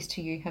responsibilities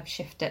to you have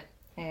shifted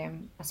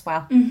as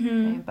well.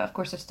 But of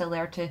course they're still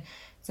there to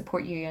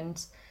support you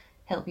and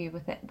help you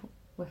with it,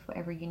 with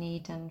whatever you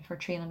need, and for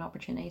training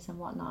opportunities and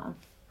whatnot,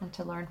 and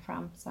to learn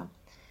from. So,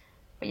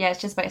 but yeah,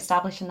 it's just about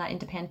establishing that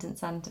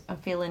independence and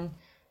feeling,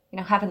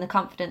 having the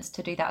confidence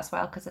to do that as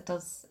well, because it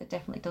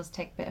definitely does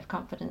take a bit of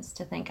confidence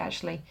to think,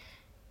 actually,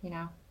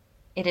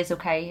 it is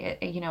okay.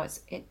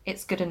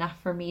 It's good enough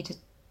for me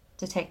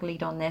to take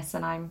lead on this,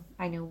 and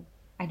I know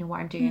what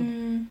I'm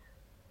doing.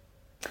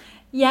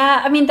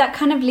 Yeah, I mean, that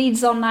kind of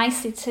leads on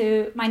nicely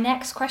to my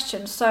next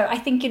question. So I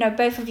think,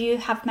 both of you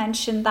have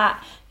mentioned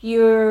that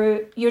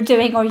you're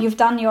doing, or you've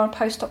done your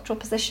postdoctoral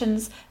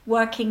positions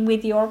working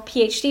with your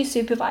PhD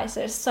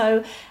supervisors.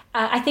 So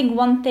I think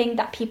one thing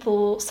that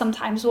people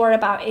sometimes worry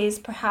about is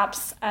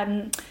perhaps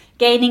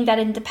gaining that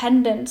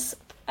independence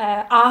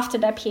after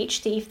their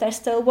PhD, if they're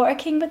still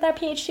working with their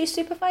PhD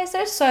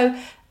supervisors. So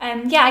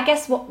I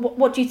guess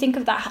what do you think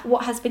of that?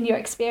 What has been your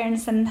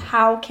experience, and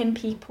how can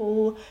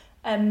people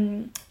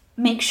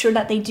make sure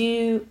that they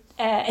do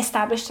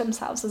establish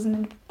themselves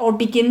or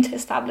begin to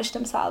establish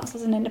themselves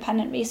as an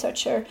independent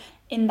researcher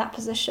in that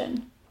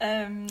position?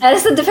 That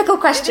is a difficult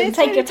question.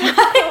 Take your time.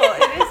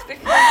 It is,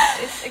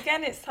 because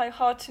it's like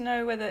hard to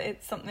know whether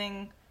it's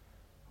something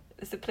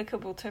that's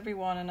applicable to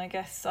everyone, and I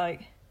guess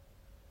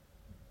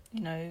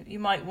you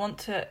might want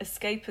to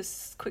escape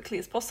as quickly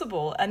as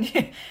possible, and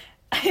you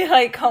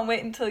can't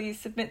wait until you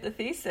submit the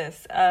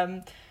thesis.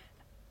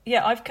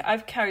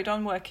 I've carried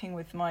on working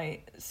with my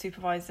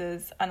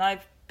supervisors, and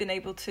I've been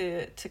able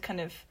to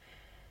kind of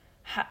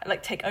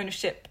take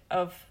ownership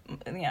of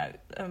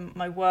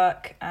my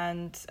work,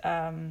 and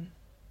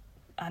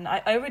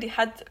I already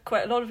had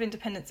quite a lot of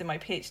independence in my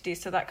PhD,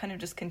 so that kind of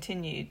just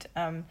continued.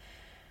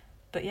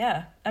 But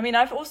yeah, I mean,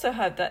 I've also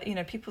heard that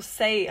people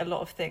say a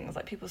lot of things,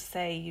 like people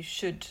say you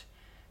should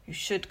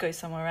go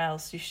somewhere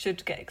else, you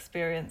should get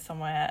experience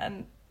somewhere,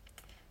 and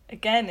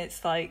again,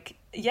 it's like,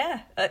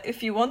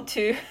 if you want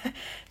to,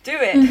 do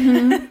it.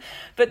 Mm-hmm.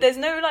 But there's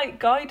no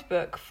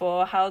guidebook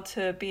for how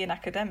to be an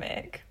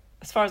academic,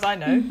 as far as I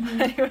know.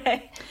 Mm-hmm.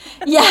 Anyway.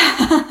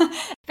 Yeah.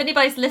 If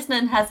anybody's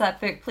listening has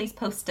that book, please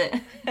post it.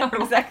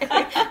 Exactly.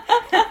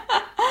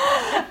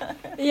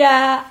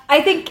 Yeah,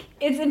 I think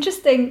it's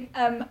interesting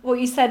what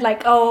you said,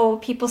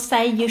 people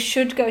say you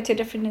should go to a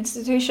different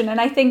institution.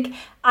 And I think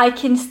I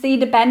can see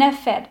the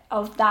benefit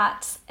of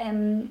that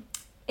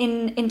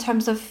in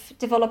terms of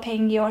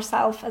developing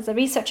yourself as a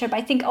researcher. But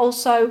I think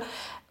also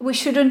we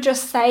shouldn't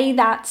just say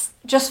that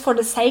just for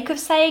the sake of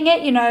saying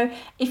it.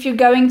 If you're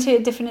going to a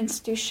different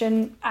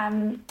institution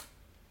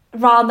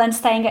rather than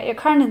staying at your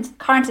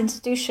current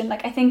institution,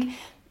 I think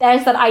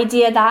there's that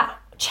idea that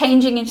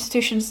changing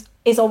institutions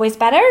is always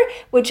better,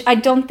 which I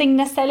don't think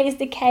necessarily is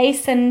the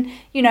case. And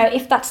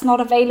if that's not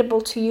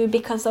available to you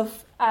because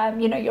of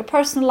your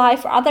personal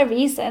life or other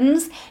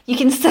reasons, you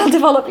can still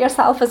develop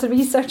yourself as a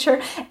researcher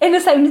in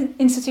the same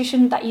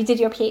institution that you did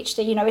your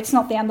PhD. It's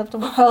not the end of the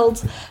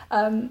world,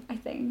 I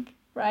think,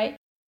 right?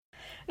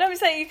 No, I'm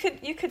saying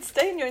you could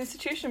stay in your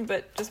institution,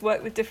 but just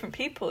work with different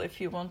people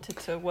if you wanted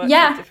to work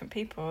with different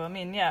people. I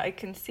mean, I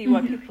can see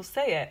why people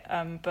say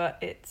it, but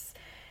it's,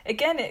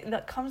 again,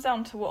 that comes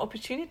down to what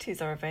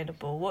opportunities are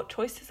available, what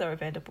choices are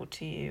available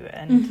to you,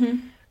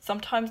 and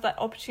sometimes that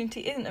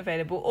opportunity isn't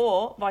available,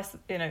 or vice.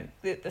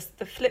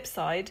 The flip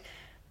side,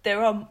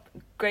 there are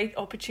great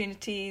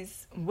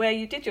opportunities where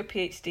you did your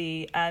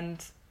PhD,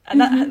 and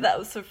that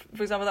was,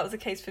 for example, that was the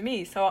case for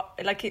me. So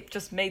it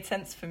just made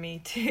sense for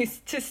me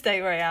to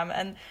stay where I am,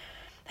 and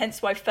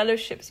hence why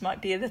fellowships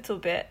might be a little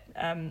bit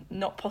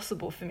not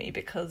possible for me,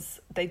 because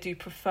they do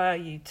prefer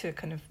you to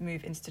kind of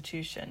move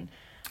institution.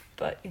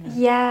 But,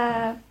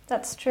 Yeah,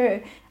 that's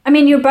true. I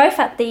mean, you're both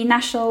at the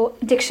National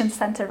Addiction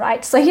Centre,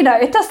 right? So,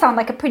 it does sound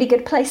like a pretty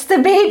good place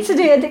to be to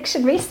do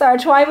addiction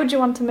research. Why would you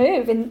want to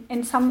move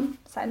in some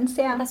sense?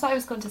 Yeah. That's what I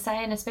was going to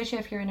say. And especially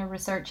if you're in a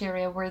research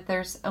area where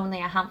there's only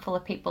a handful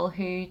of people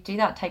who do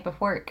that type of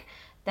work,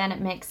 then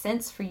it makes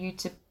sense for you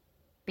to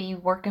be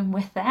working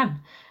with them.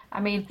 I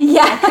mean,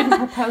 I couldn't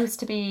propose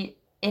to be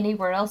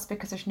anywhere else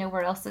because there's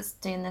nowhere else that's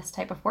doing this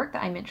type of work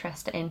that I'm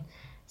interested in.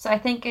 So I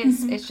think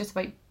it's just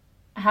about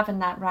having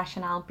that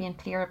rationale, being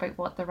clear about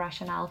what the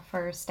rationale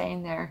for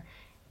staying there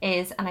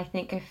is. And I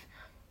think if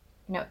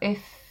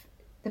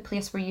the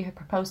place where you have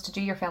proposed to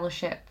do your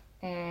fellowship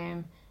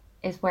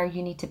is where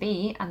you need to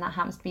be, and that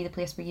happens to be the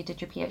place where you did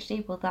your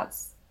PhD, well,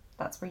 that's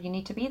where you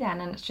need to be then.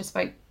 And it's just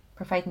about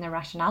providing the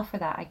rationale for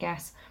that, I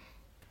guess.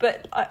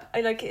 But I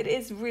it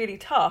is really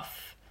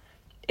tough.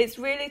 It's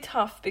really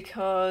tough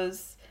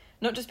because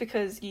not just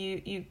because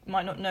you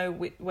might not know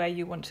where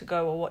you want to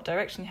go or what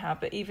direction you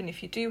have, but even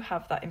if you do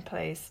have that in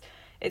place,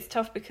 it's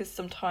tough because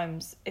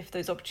sometimes if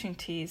those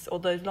opportunities or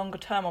those longer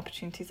term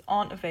opportunities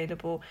aren't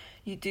available,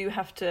 you do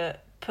have to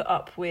put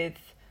up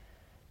with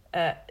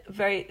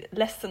very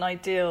less than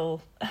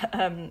ideal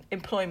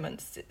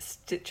employment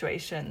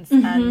situations.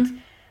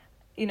 And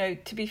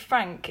to be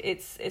frank,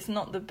 it's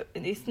not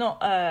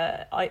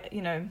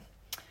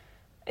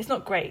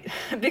great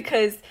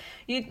because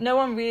no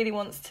one really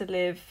wants to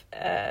live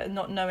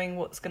not knowing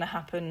what's going to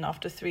happen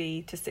after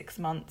 3 to 6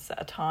 months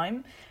at a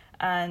time.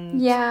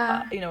 And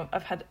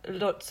I've had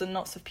lots and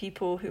lots of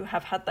people who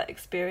have had that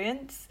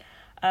experience,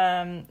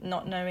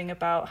 not knowing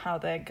about how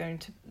they're going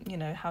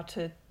to, how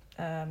to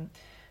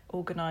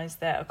organise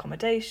their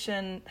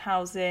accommodation,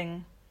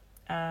 housing,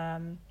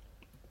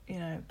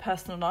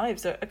 personal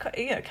lives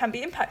can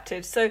be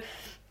impacted. So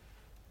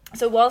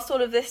whilst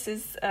all of this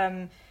is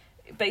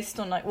based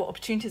on like what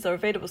opportunities are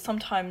available,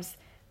 sometimes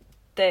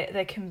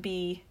there can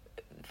be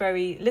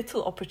very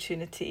little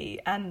opportunity,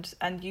 and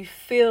you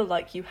feel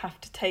like you have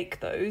to take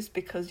those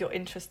because you're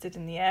interested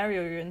in the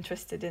area, or you're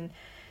interested in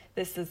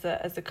this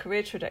as a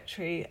career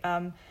trajectory.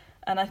 And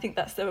I think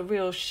that's a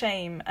real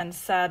shame and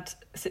sad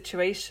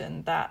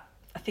situation that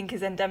I think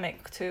is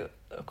endemic to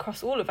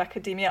across all of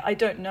academia. I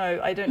don't know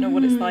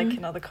what it's like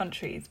in other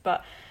countries,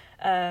 but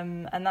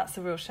and that's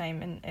a real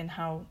shame in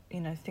how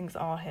things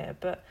are here.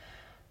 But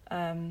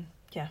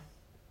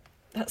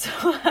that's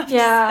all I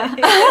have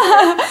to say.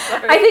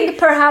 I think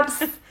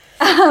perhaps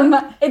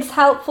it's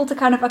helpful to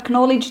kind of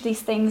acknowledge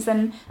these things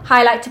and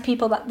highlight to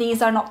people that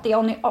these are not the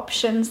only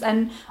options.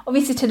 And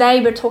obviously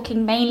today we're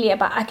talking mainly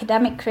about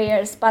academic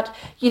careers, but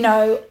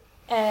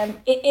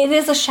it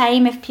is a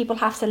shame if people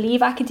have to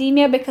leave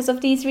academia because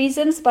of these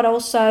reasons, but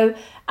also,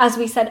 as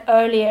we said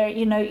earlier,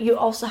 you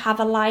also have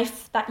a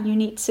life that you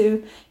need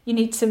to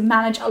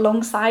manage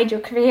alongside your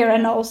career,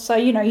 and also,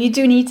 you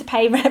do need to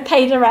pay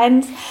the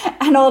rent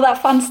and all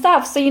that fun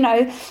stuff. So,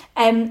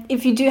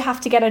 if you do have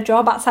to get a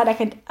job outside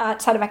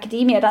of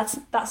academia, that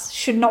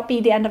should not be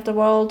the end of the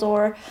world,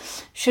 or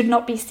should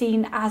not be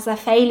seen as a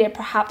failure,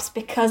 perhaps,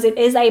 because it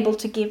is able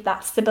to give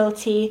that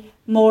stability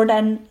more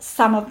than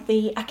some of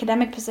the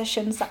academic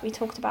positions that we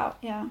talked about.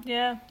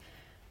 Yeah.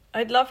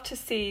 I'd love to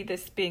see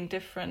this being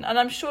different, and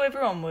I'm sure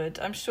everyone would.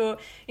 I'm sure,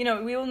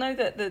 we all know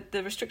that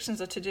the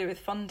restrictions are to do with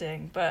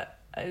funding, but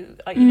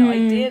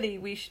ideally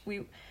we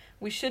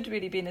should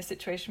really be in a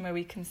situation where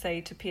we can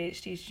say to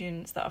PhD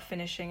students that are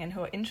finishing and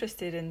who are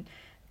interested in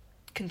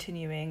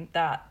continuing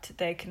that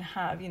they can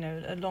have,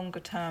 a longer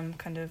term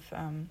kind of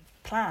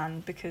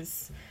plan,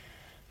 because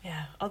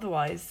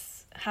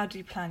otherwise, how do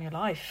you plan your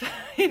life?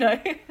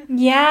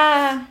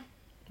 Yeah.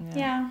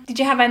 Did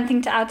you have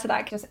anything to add to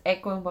that? Just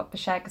echoing what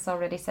Bashak has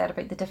already said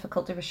about the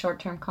difficulty with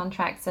short-term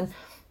contracts. And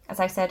as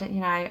I said,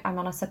 I'm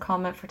on a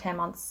secondment for 10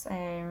 months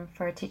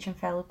for a teaching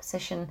fellow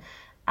position.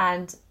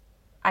 And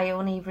I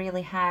only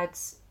really had,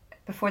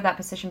 before that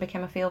position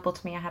became available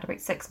to me, I had about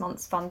 6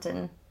 months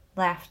funding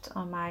left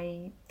on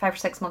my, 5 or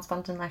 6 months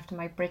funding left on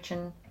my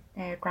bridging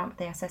grant with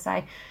the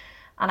SSI.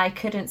 And I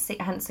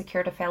hadn't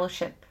secured a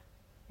fellowship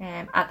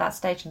at that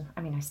stage, and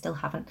I still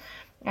haven't,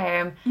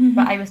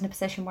 but I was in a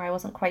position where I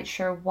wasn't quite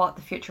sure what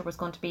the future was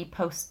going to be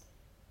post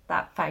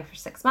that 5 or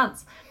 6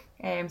 months.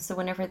 So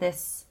whenever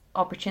this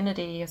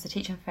opportunity as a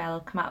teaching fellow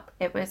come up,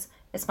 it was,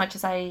 as much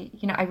as I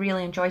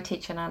really enjoy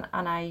teaching and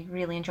I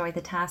really enjoy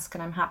the task,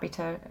 and I'm happy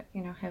to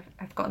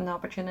have gotten the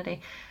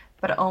opportunity,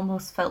 but it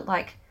almost felt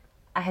like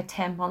I had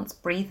 10 months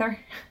breather.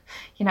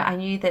 I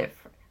knew that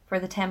for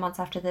the 10 months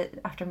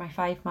after my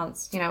 5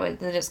 months,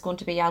 that it's going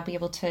to be, I'll be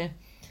able to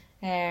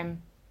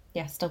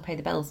still pay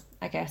the bills,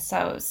 I guess.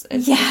 So it's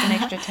an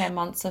extra 10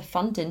 months of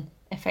funding,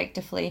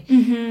 effectively.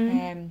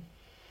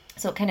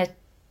 So it kind of,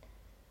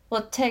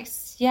 it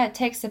takes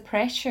the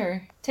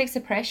pressure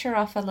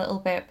off a little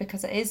bit,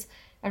 because it is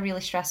a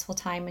really stressful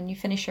time, and you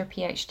finish your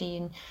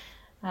PhD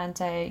and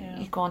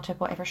you go on to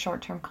whatever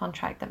short-term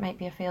contract that might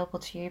be available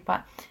to you.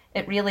 But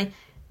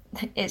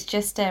it's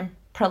just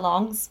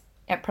prolongs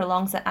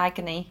the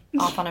agony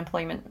of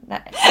unemployment.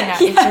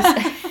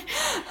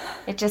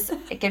 It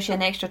gives you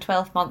an extra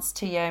 12 months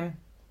to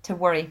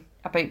worry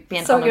about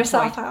being sort unemployed.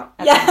 yourself out.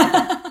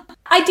 Yeah.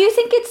 I do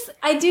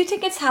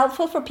think it's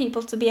helpful for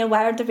people to be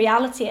aware of the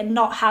reality and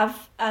not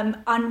have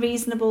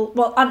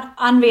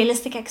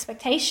unrealistic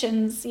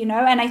expectations,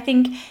 and I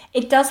think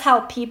it does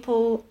help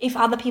people if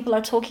other people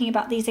are talking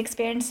about these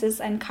experiences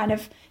and kind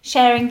of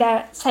sharing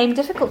their same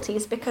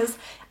difficulties, because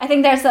I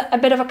think there's a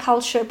bit of a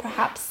culture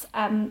perhaps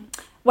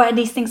where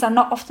these things are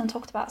not often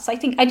talked about. So I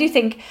do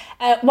think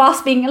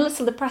whilst being a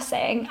little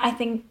depressing, I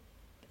think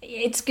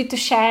it's good to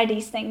share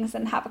these things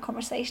and have a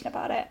conversation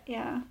about it.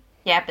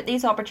 Yeah, but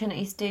these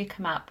opportunities do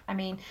come up.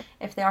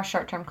 If they are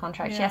short-term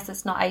contracts, yes,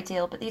 it's not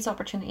ideal, but these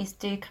opportunities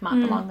do come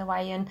up along the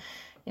way. And,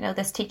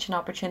 this teaching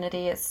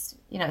opportunity is,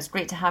 it's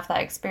great to have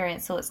that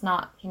experience. So it's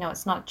not,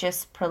 it's not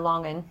just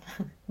prolonging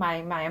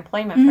my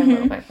employment for a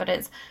little bit, but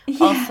it's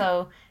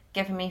also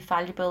giving me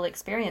valuable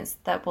experience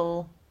that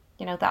will,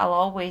 that I'll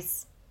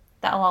always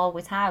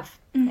have.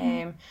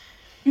 So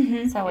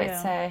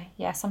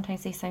it's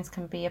sometimes these things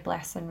can be a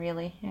blessing,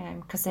 really,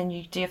 because then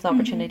you do have the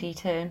opportunity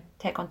to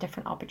take on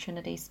different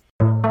opportunities.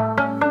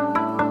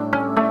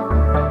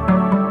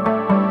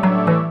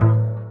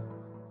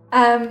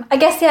 I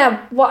guess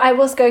what I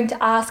was going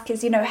to ask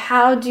is,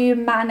 how do you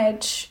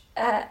manage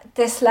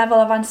this level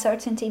of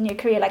uncertainty in your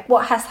career? Like,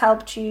 what has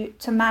helped you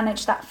to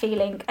manage that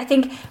feeling? I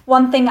think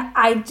one thing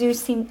I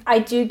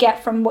do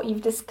get from what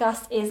you've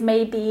discussed is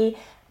maybe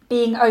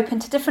being open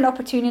to different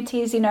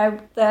opportunities,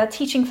 the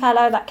teaching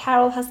fellow that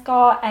Carol has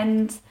got,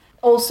 and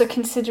also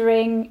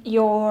considering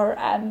your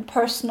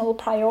personal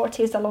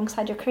priorities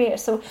alongside your career.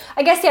 So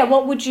I guess,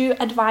 what would you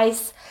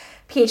advise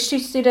PhD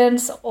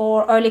students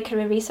or early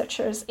career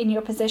researchers in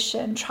your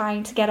position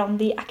trying to get on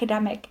the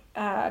academic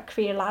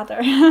career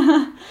ladder?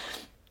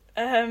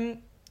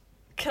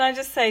 Can I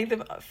just say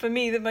that for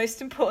me, the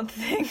most important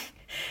thing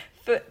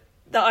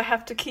that I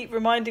have to keep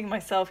reminding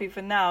myself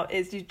even now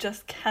is you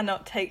just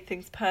cannot take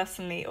things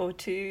personally or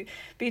to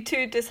be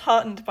too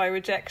disheartened by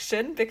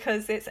rejection,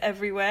 because it's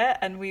everywhere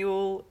and we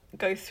all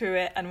go through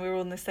it and we're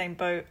all in the same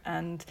boat.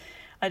 And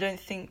I don't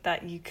think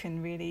that you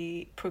can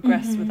really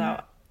progress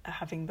without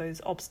having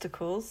those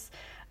obstacles.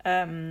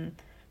 And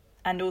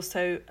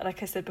also,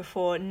 like I said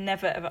before,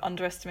 never ever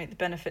underestimate the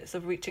benefits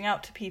of reaching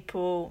out to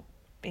people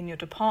in your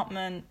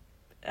department,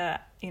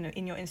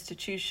 in your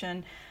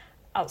institution,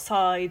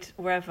 outside,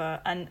 wherever,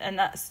 and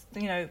that's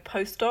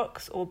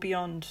postdocs or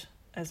beyond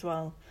as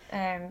well.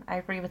 I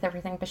agree with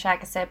everything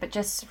Bishara said, but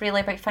just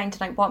really about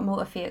finding out what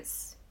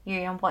motivates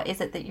you and what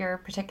is it that you're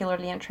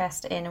particularly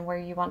interested in and where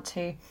you want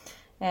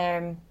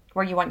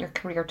your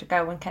career to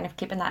go, and kind of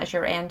keeping that as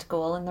your end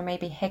goal. And there may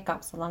be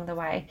hiccups along the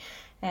way,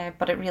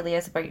 but it really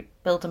is about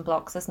building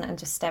blocks, isn't it, and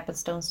just stepping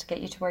stones to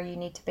get you to where you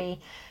need to be.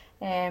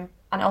 And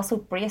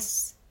also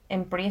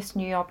embrace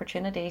new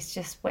opportunities.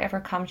 Just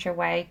whatever comes your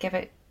way, give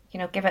it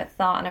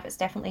thought, and if it's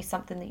definitely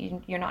something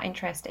that you're not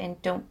interested in,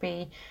 don't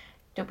be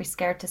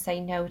scared to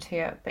say no to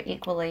it. But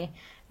equally,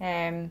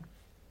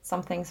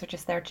 some things are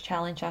just there to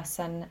challenge us,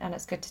 and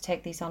it's good to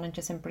take these on and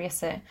just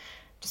embrace it.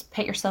 Just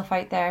put yourself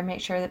out there,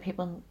 make sure that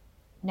people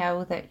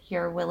know that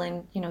you're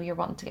willing, you're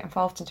wanting to get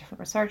involved in different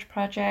research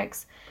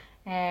projects,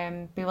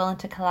 be willing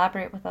to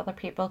collaborate with other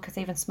people, because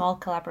even small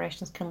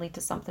collaborations can lead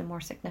to something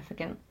more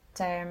significant.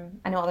 I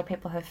know other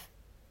people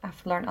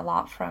I've learned a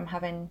lot from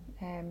having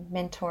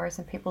mentors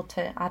and people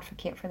to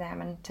advocate for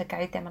them and to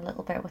guide them a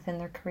little bit within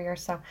their career.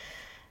 So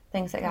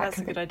things like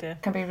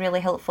that can be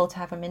really helpful to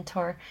have a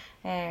mentor,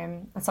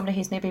 and somebody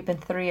who's maybe been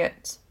through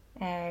it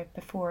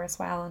before as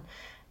well. And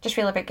just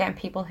really about getting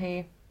people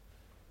who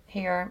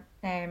are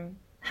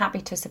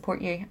happy to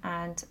support you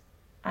and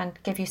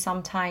give you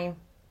some time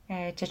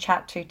to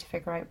chat to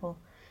figure out, well,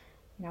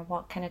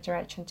 what kind of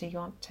direction do you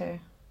want to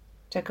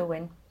go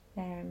in.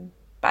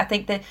 But I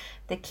think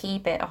the key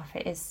bit of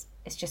it is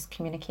just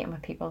communicating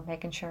with people,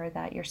 making sure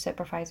that your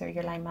supervisor,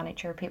 your line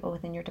manager, people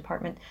within your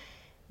department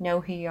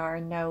know who you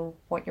are, know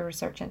what your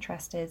research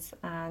interest is,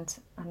 and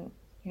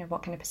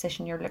what kind of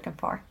position you're looking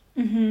for.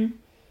 Mm-hmm.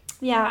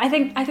 Yeah, I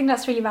think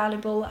that's really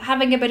valuable.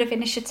 Having a bit of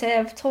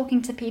initiative,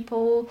 talking to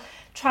people,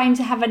 trying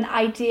to have an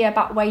idea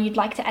about where you'd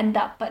like to end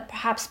up, but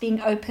perhaps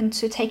being open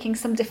to taking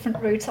some different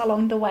routes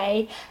along the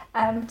way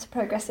to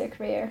progress your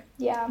career.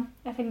 Yeah,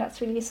 I think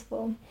that's really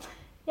useful.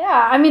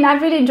 Yeah, I mean,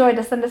 I've really enjoyed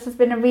this, and this has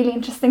been a really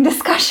interesting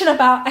discussion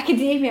about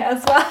academia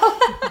as well,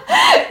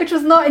 which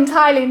was not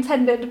entirely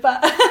intended,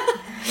 but...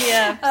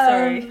 Yeah,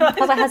 sorry.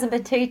 Well, that hasn't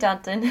been too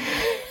daunting.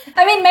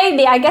 I mean,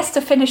 maybe, I guess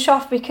to finish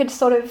off, we could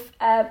sort of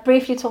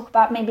briefly talk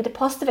about maybe the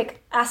positive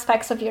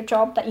aspects of your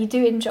job that you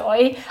do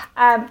enjoy.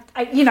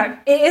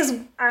 It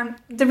is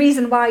the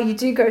reason why you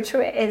do go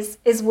through it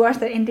is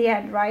worth it in the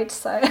end, right?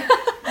 So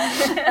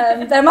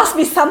there must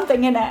be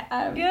something in it.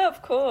 Yeah,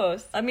 of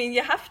course. I mean,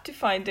 you have to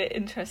find it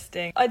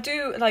interesting. I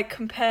do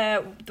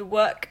compare the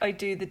work I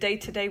do, the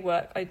day-to-day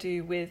work I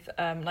do with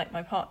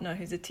my partner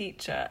who's a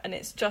teacher, and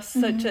it's just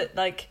such a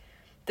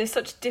there's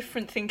such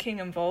different thinking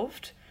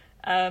involved.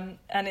 And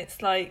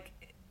it's like,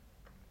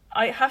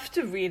 I have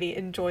to really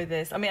enjoy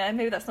this. I mean,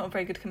 maybe that's not a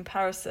very good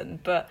comparison,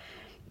 but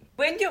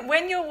when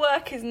your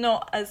work is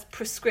not as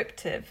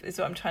prescriptive, is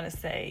what I'm trying to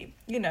say,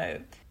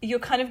 you're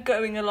kind of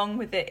going along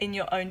with it in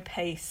your own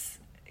pace.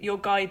 You're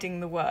guiding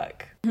the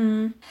work.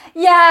 Mm-hmm.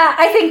 Yeah,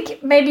 I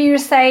think maybe you're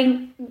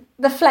saying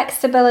the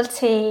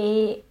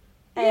flexibility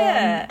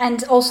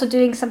and also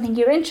doing something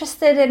you're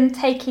interested in,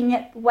 taking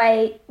it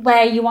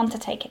where you want to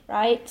take it,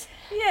 right?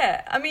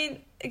 Yeah, I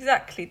mean,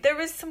 exactly. There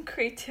is some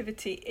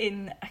creativity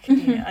in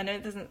academia. Mm-hmm. I know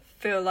it doesn't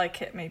feel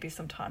like it maybe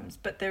sometimes,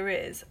 but there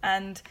is.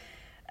 And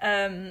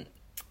for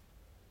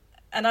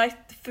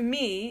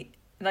me,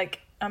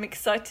 I'm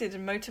excited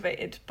and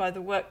motivated by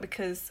the work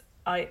because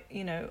I'm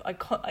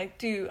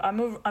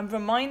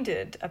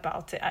reminded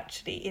about it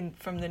actually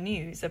from the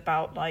news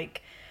about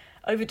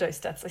overdose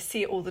deaths. I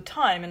see it all the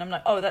time, and I'm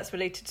like, oh, that's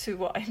related to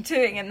what I'm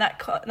doing, and that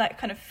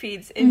kind of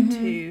feeds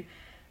into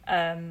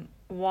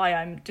why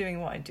I'm doing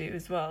what I do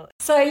as well.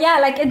 So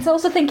yeah, it's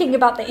also thinking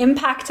about the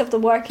impact of the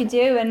work you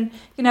do, and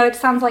it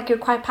sounds like you're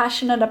quite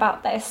passionate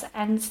about this,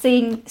 and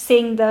seeing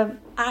the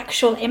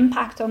actual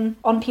impact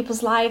on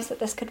people's lives that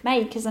this could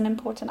make is an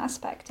important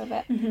aspect of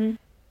it. Mm-hmm.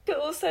 But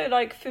also,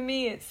 for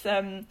me, it's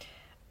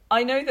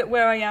I know that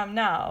where I am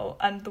now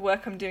and the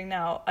work I'm doing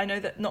now, I know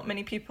that not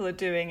many people are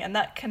doing, and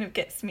that kind of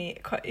gets me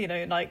quite,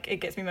 it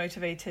gets me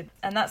motivated,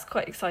 and that's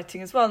quite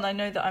exciting as well. And I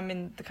know that I'm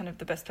in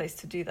the best place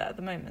to do that at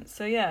the moment.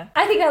 So yeah,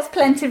 I think that's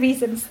plenty of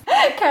reasons.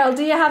 Carol,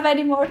 do you have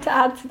any more to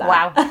add to that?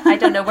 Wow, I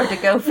don't know where to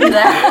go from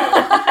there.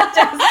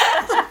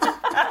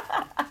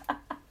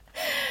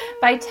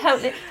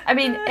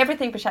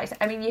 Everything Bishara said.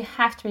 I mean, you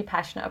have to be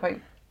passionate about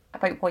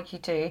what you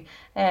do.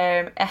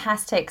 It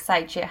has to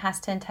excite you, it has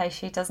to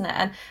entice you, doesn't it?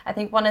 And I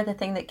think one of the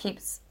things that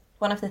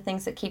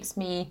keeps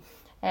me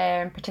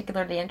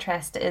particularly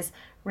interested is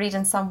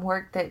reading some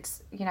work that,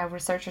 you know,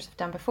 researchers have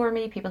done before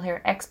me, people who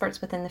are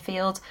experts within the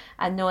field,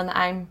 and knowing that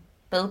I'm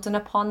building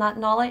upon that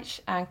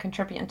knowledge and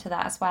contributing to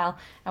that as well.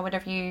 And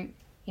whenever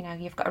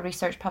you've got a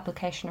research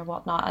publication or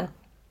whatnot,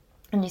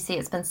 and you see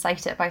it's been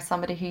cited by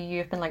somebody who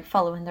you've been like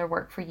following their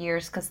work for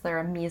years because they're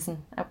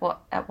amazing at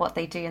what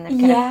they do, and they've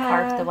kind of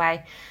carved the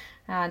way,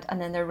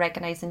 and then they're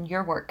recognizing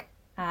your work,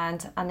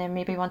 and then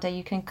maybe one day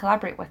you can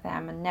collaborate with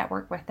them and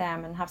network with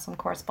them and have some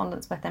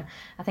correspondence with them.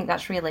 I think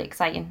that's really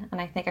exciting,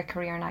 and I think a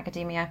career in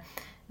academia,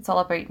 it's all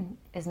about,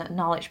 isn't it,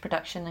 knowledge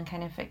production and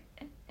kind of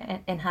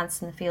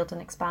enhancing the field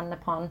and expanding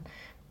upon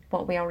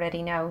what we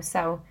already know.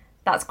 So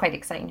that's quite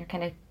exciting. You're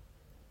kind of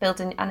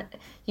building, and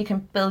you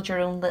can build your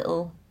own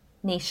little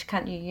niche,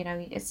 can't you? You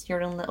know, it's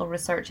your own little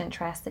research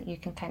interest that you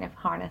can kind of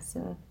harness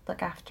and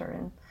look after,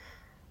 and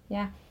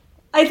yeah.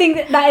 I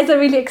think that is a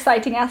really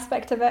exciting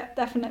aspect of it,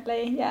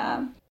 definitely.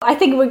 Yeah, I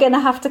think we're gonna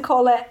have to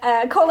call it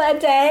a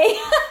day.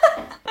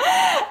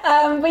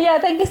 But yeah,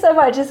 thank you so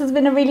much. This has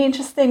been a really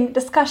interesting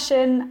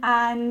discussion,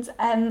 and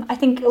I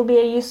think it'll be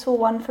a useful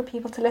one for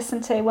people to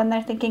listen to when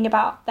they're thinking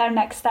about their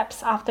next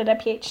steps after their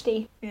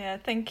PhD. Yeah,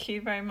 thank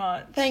you very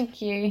much.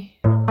 Thank you.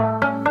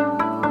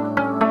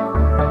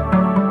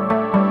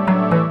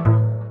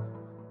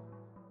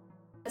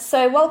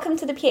 So welcome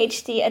to the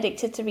PhD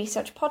Addicted to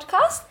Research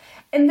podcast.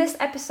 In this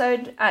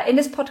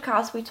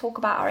podcast, we talk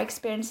about our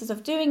experiences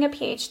of doing a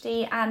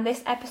PhD, and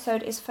this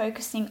episode is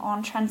focusing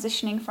on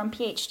transitioning from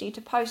PhD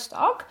to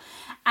postdoc.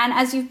 And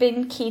as you've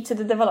been key to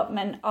the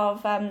development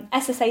of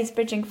SSA's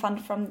bridging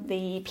fund from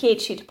the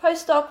PhD to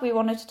postdoc, we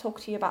wanted to talk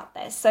to you about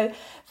this. So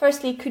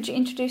firstly, could you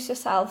introduce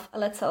yourself a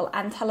little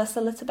and tell us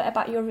a little bit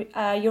about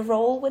your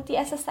role with the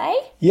SSA?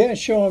 Yeah,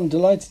 sure, I'm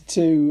delighted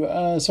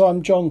to. So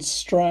I'm John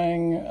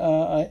Strang.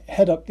 I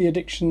head up the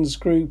addictions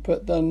group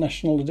at the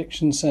National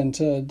Addiction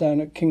Centre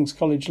down at King's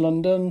College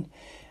London,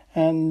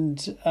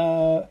 and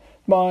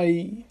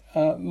my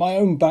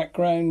own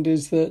background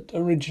is that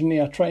originally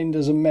I trained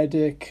as a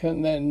medic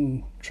and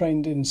then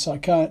trained in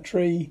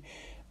psychiatry,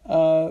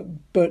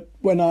 but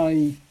when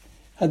I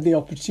had the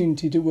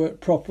opportunity to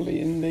work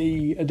properly in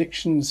the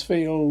addictions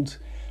field,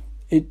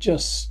 it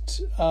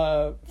just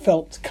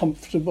felt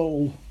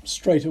comfortable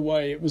straight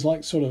away. It was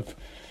like sort of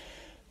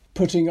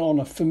putting on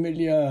a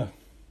familiar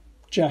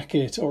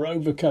jacket or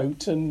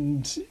overcoat,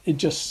 and it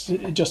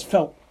just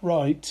felt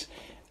right.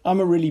 I'm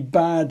a really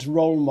bad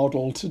role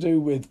model to do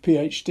with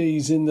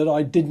PhDs in that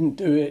I didn't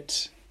do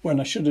it when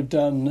I should have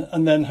done,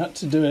 and then had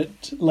to do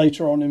it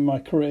later on in my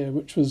career,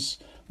 which was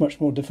much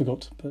more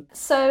difficult. But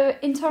so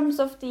in terms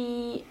of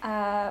the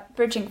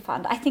bridging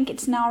fund, I think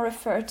it's now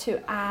referred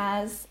to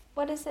as,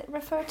 what is it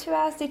referred to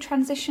as, the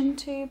transition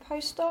to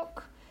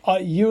postdoc?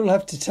 You'll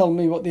have to tell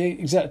me what the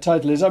exact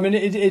title is. I mean,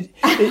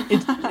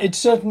 it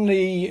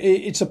certainly,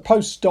 it's a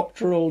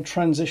postdoctoral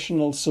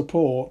transitional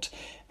support,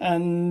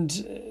 and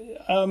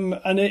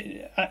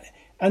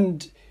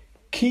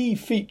key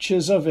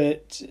features of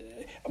it.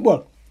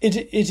 Well,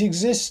 it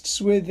exists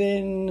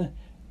within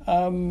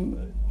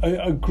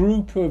a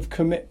group of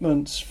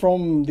commitments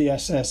from the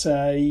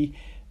SSA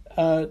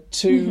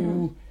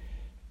to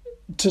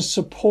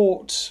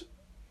support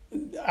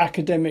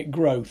academic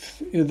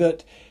growth.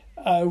 That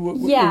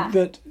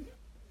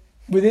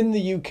within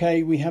the UK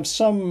we have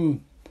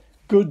some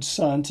good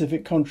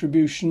scientific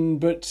contribution,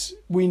 but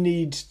we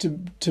need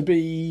to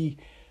be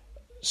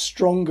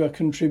stronger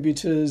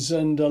contributors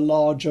and a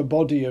larger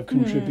body of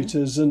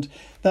contributors, and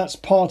that's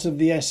part of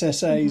the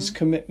SSA's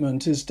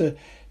commitment, is to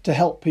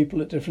help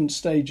people at different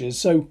stages.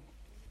 So,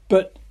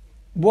 but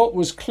what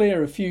was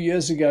clear a few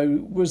years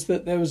ago was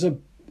that there was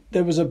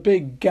a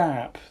big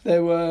gap.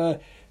 There were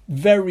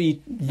very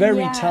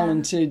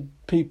talented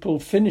people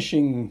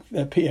finishing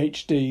their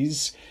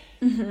PhDs,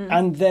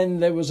 and then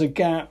there was a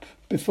gap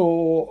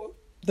before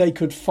they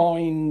could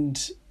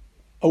find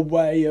a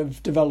way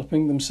of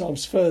developing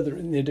themselves further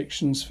in the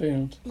addictions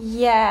field.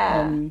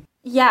 Yeah,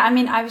 I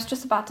mean, I was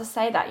just about to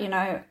say that, you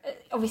know,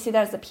 obviously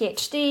there's the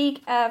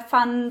PhD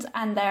fund,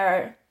 and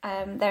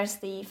there's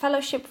the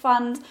fellowship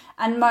fund,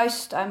 and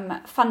most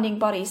funding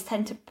bodies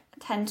tend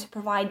to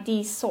provide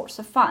these sorts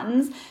of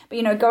funds. But,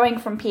 you know, going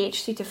from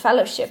PhD to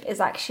fellowship is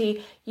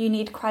actually, you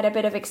need quite a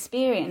bit of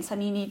experience,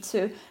 and you need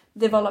to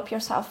develop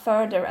yourself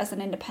further as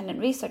an independent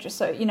researcher.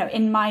 So, you know,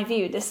 in my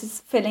view, this is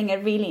filling a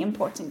really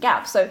important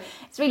gap. So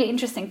it's really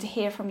interesting to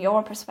hear from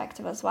your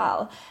perspective as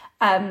well.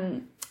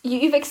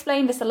 You've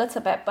explained this a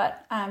little bit,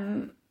 but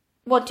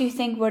what do you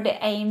think were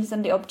the aims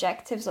and the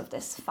objectives of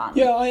this fund?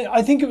 Yeah,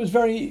 I think it was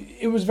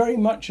very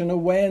much an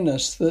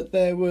awareness that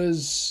there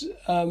was,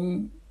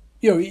 you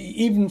know,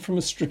 even from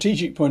a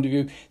strategic point of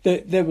view,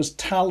 there was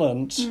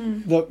talent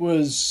that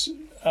was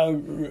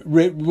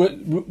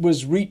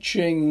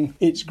reaching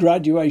its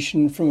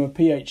graduation from a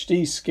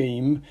PhD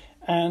scheme,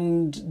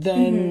 and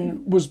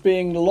then was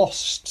being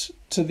lost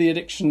to the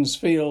addictions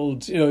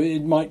field. You know,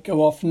 it might go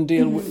off and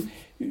deal with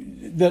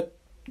that.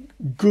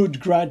 Good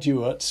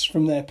graduates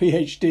from their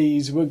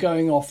PhDs were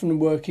going off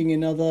and working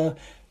in other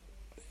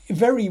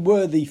very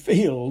worthy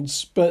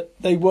fields, but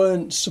they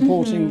weren't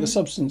supporting the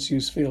substance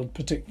use field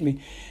particularly.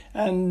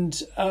 And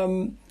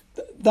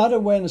that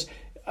awareness,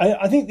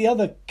 I think the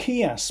other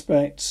key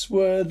aspects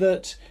were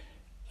that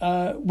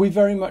we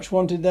very much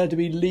wanted there to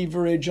be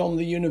leverage on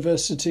the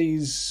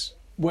universities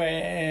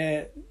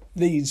where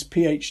these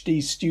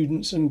PhD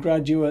students and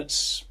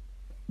graduates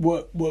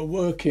were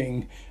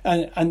working,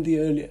 and the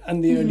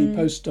early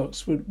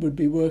postdocs would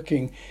be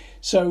working.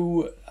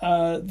 So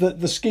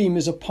the scheme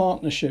is a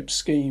partnership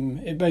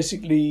scheme.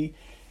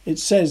 It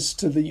says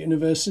to the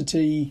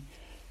university,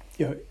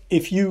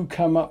 if you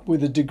come up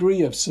with a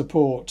degree of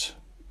support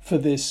for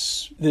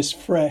this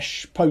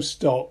fresh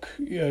postdoc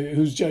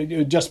who's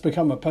just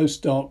become a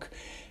postdoc,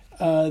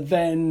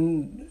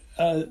 then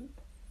the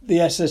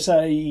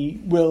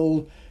SSA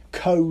will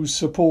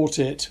co-support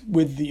it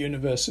with the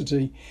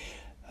university.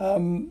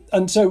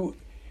 And so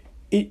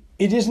it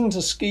isn't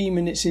a scheme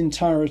in its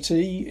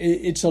entirety.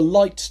 It's a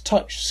light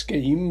touch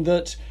scheme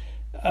that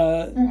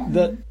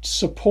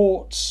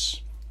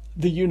supports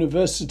the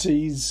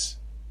universities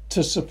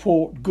to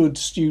support good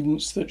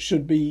students that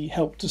should be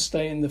helped to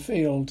stay in the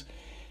field.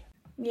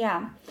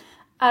 Yeah.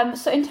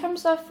 So in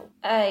terms of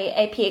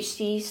a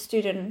PhD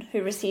student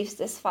who receives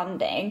this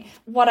funding,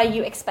 what are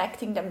you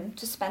expecting them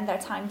to spend their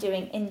time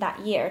doing in that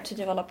year to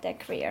develop their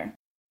career?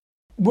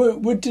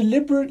 We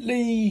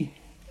deliberately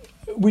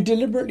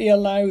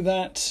allow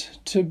that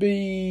to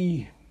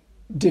be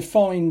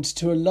defined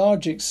to a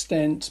large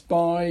extent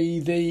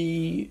by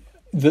the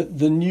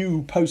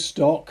new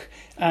postdoc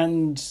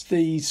and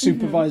the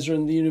supervisor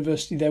and the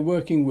university they're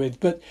working with.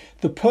 But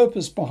the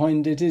purpose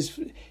behind it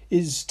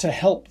is to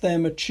help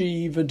them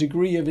achieve a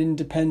degree of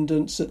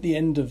independence at the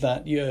end of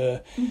that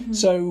year.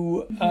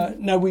 So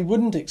now we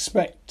wouldn't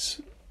expect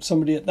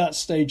somebody at that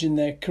stage in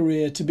their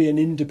career to be an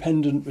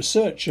independent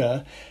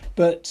researcher,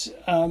 but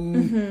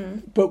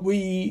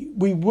we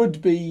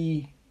would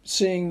be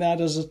seeing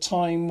that as a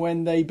time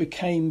when they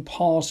became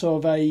part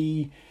of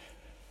a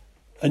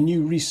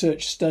new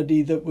research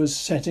study that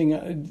was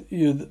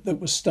that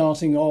was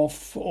starting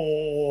off,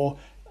 or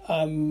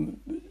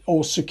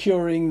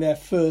securing their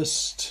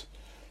first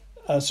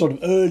sort of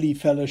early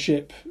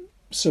fellowship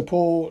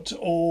support,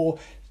 or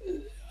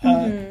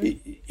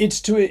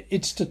it's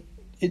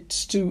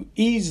to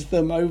ease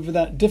them over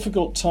that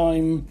difficult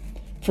time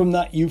from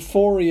that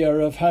euphoria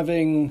of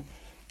having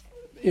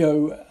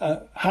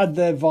had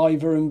their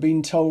viva and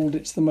been told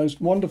it's the most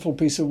wonderful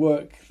piece of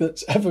work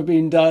that's ever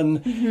been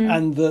done,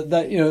 and that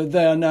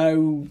they are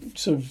now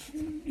sort of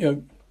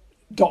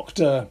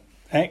Dr.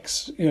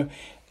 X,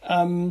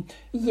 and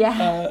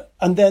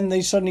then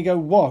they suddenly go,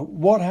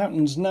 what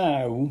happens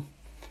now?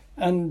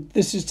 And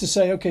this is to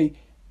say, okay,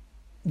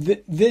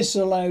 this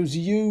allows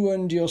you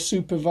and your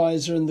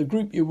supervisor and the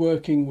group you're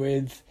working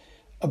with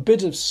a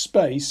bit of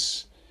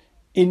space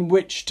in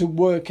which to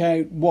work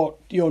out what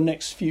your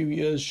next few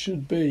years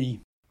should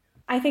be.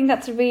 I think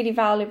that's really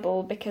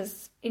valuable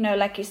because,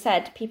 like you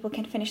said, people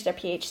can finish their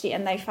PhD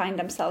and they find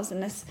themselves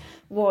in this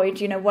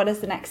void, what is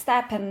the next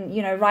step? And,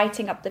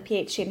 writing up the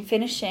PhD and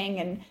finishing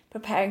and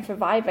preparing for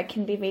Viva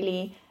can be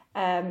really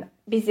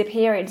busy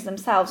periods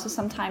themselves. So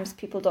sometimes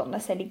people don't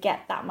necessarily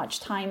get that much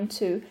time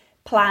to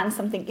plan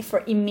something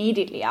for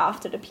immediately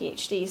after the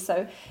PhD.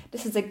 So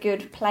this is a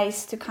good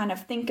place to kind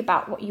of think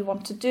about what you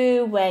want to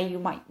do, where you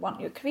might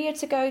want your career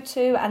to go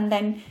to, and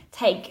then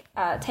take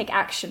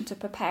action to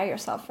prepare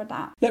yourself for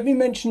that. Let me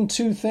mention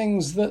two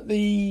things that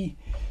the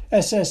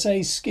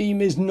SSA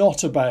scheme is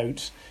not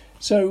about.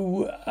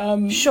 So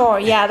sure,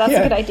 yeah, that's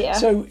a good idea.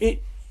 So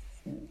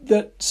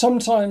that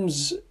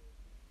sometimes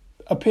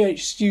a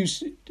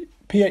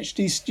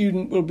PhD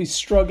student will be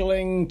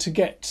struggling to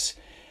get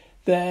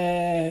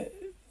their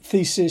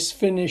thesis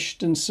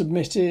finished and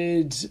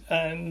submitted,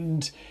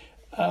 and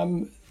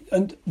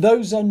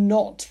those are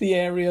not the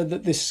area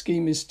that this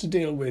scheme is to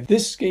deal with.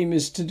 This scheme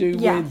is to do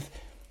with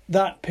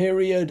that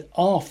period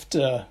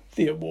after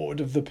the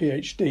award of the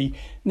PhD.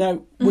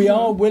 Now, we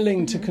are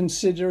willing to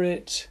consider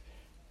it.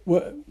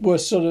 We're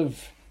sort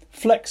of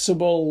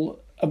flexible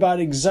about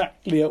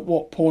exactly at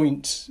what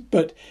point,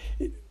 but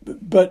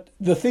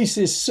the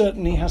thesis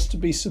certainly has to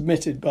be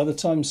submitted by the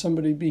time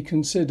somebody be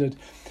considered.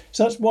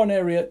 So that's one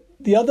area.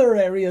 The other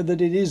area that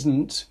it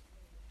isn't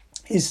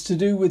is to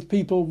do with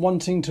people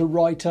wanting to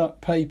write up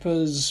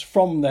papers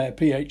from their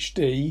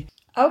PhD.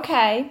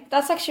 Okay,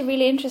 that's actually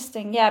really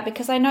interesting. Yeah,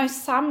 because I know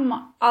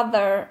some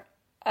other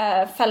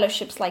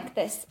fellowships like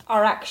this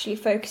are actually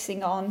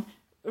focusing on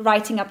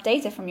writing up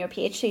data from your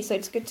PhD. So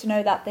it's good to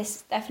know that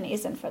this definitely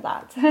isn't for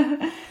that.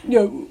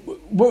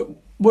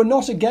 We're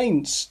not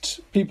against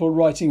people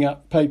writing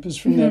up papers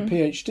from their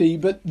PhD,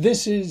 but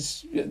this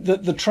is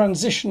the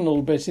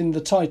transitional bit in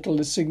the title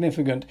is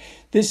significant.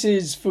 This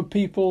is for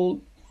people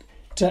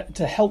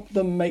to help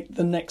them make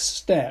the next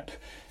step.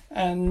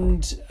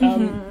 And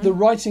the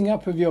writing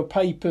up of your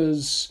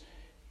papers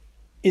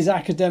is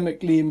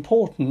academically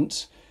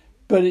important,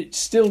 but it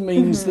still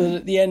means that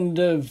at the end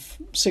of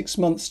 6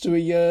 months to a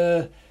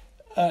year,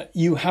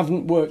 you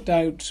haven't worked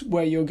out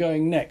where you're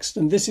going next.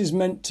 And this is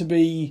meant to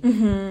be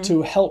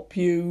to help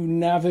you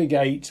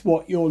navigate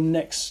what your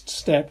next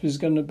step is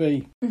going to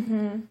be.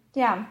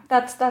 Yeah,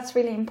 that's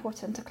really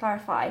important to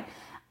clarify.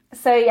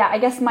 So yeah, I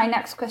guess my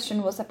next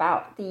question was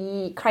about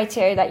the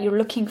criteria that you're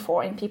looking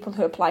for in people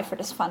who apply for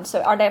this fund.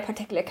 So are there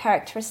particular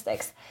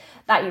characteristics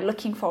that you're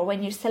looking for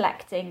when you're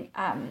selecting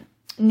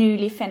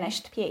newly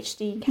finished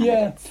PhD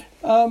candidates?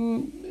 Yeah.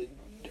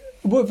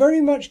 We're very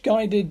much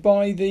guided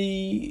by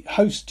the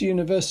host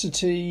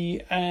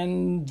university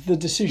and the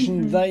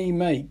decision they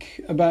make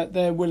about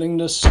their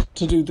willingness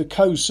to do the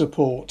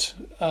co-support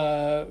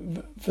for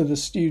the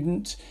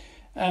student.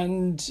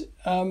 And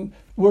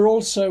we're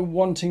also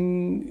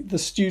wanting the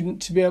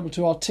student to be able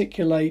to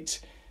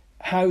articulate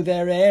how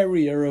their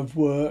area of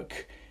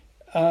work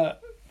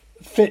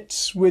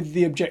fits with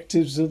the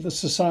objectives of the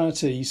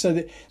society. So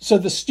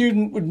the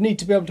student would need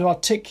to be able to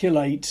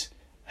articulate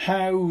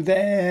how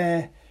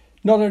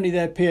not only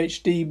their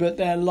PhD, but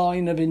their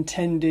line of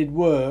intended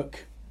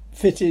work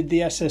fitted the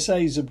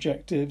SSA's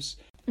objectives.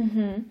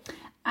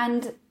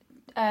 And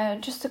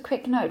just a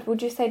quick note,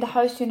 would you say the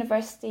host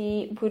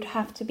university would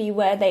have to be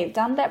where they've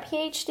done their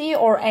PhD,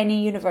 or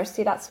any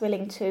university that's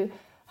willing to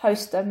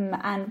host them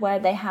and where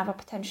they have a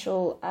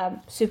potential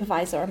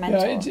supervisor or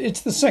mentor? Yeah,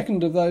 it's the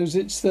second of those.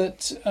 It's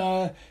that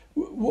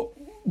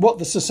what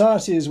the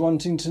society is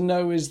wanting to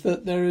know is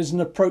that there is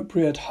an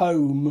appropriate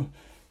home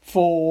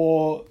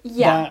for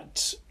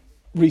that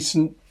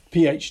recent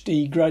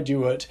PhD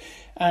graduate,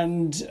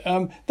 and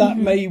that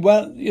may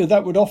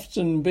that would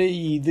often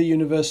be the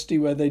university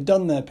where they've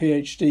done their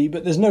PhD,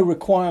 but there's no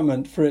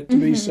requirement for it to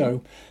be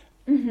so.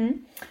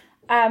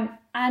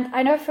 And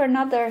I know for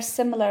another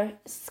similar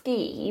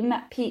scheme,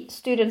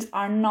 students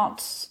are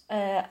not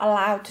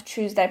allowed to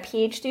choose their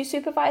PhD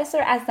supervisor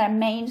as their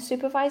main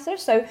supervisor.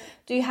 So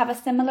do you have a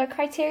similar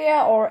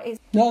criteria, or is...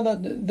 No,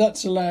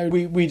 that's allowed.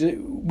 We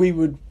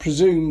would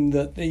presume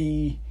that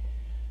the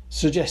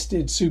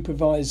suggested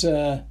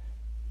supervisor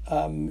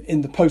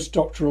in the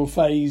postdoctoral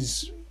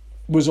phase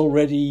was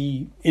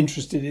already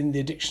interested in the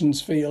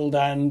addictions field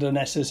and an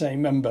SSA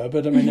member.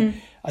 But I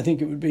mean, I think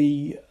it would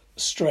be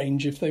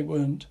strange if they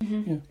weren't.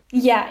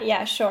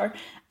 Yeah, sure.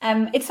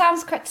 It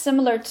sounds quite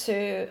similar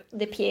to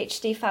the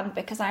PhD fund,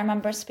 because I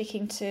remember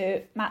speaking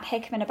to Matt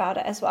Hickman about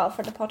it as well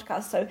for the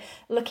podcast. So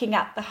looking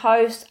at the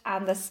host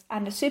and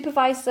the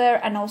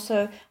supervisor, and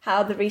also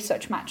how the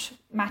research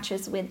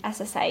matches with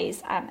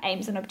SSA's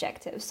aims and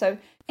objectives. So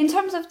in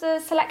terms of the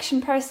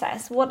selection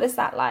process, what is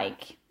that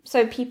like?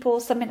 So people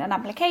submit an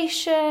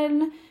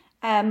application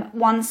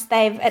once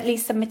they've at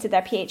least submitted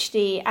their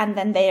PhD, and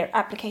then their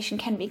application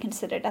can be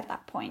considered at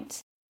that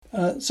point.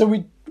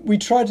 So we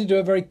try to do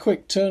a very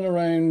quick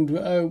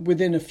turnaround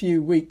within a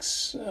few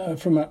weeks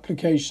from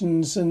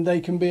applications, and they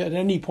can be at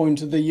any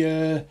point of the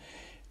year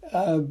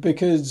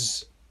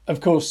because,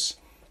 of course,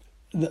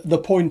 the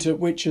point at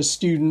which a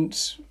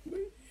student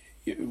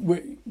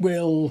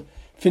will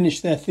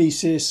finish their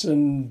thesis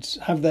and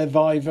have their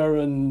viva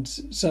and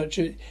such,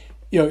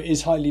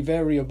 is highly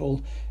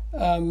variable.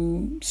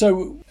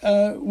 So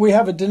we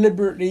have a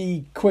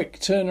deliberately quick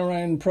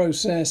turnaround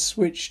process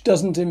which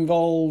doesn't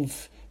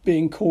involve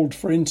being called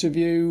for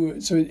interview.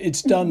 So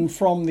it's done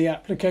from the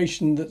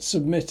application that's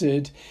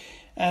submitted,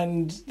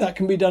 and that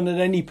can be done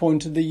at any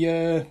point of the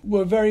year.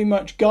 We're very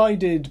much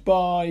guided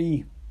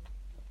by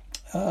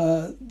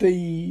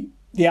the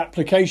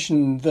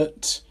application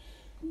that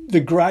the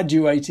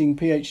graduating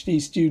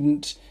PhD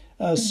student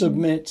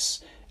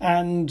submits,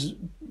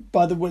 and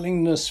by the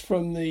willingness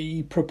from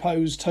the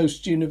proposed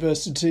host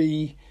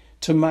university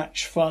to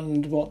match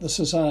fund what the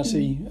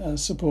society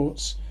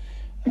supports.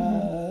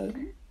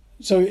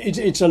 So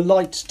it's a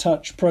light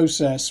touch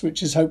process,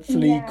 which is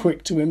hopefully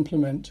quick to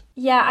implement.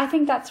 Yeah, I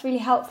think that's really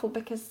helpful,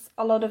 because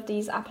a lot of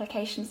these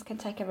applications can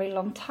take a really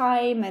long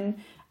time, and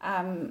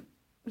I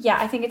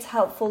think it's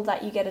helpful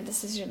that you get a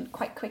decision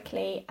quite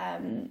quickly,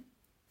 and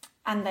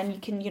then you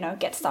can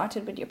get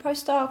started with your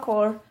postdoc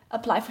or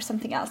apply for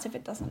something else if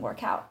it doesn't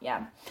work out.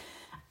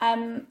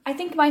 I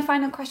think my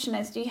final question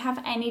is, do you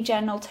have any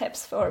general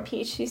tips for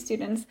PhD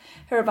students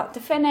who are about to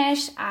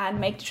finish and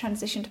make the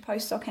transition to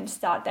postdoc and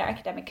start their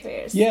academic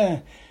careers? Yeah,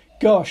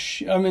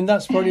 gosh, I mean,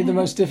 that's probably the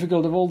most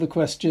difficult of all the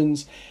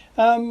questions.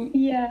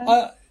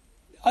 I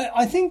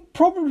think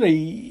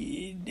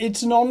probably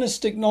it's an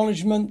honest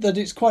acknowledgement that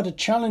it's quite a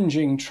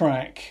challenging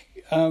track,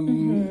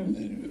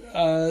 the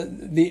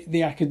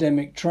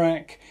academic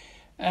track,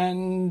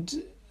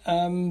 and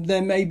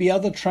there may be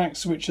other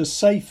tracks which are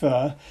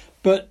safer,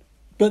 but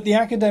the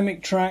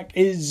academic track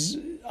is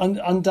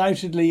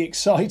undoubtedly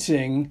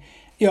exciting,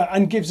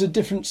 and gives a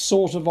different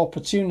sort of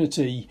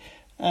opportunity.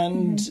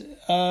 And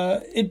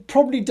it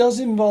probably does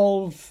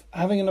involve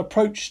having an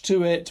approach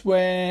to it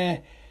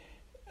where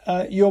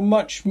you're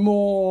much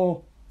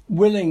more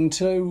willing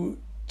to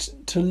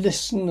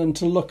listen and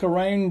to look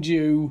around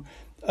you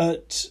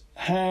at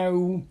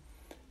how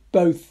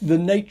both the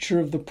nature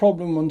of the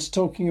problem one's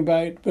talking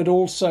about, but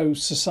also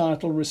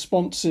societal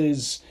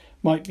responses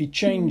might be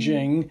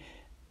changing.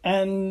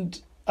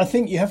 And I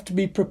think you have to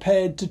be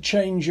prepared to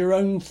change your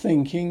own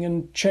thinking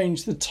and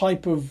change the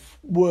type of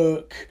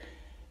work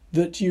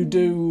that you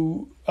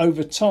do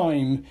over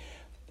time.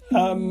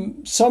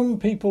 Some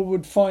people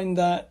would find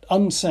that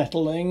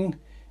unsettling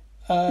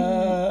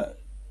and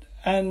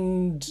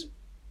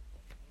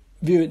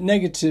view it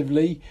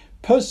negatively.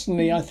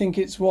 Personally, I think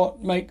it's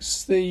what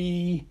makes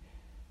the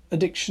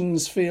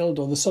addictions field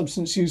or the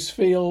substance use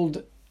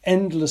field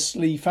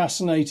endlessly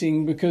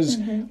fascinating, because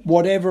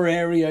whatever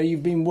area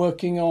you've been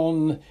working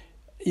on,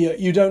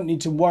 you don't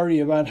need to worry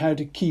about how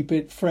to keep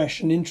it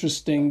fresh and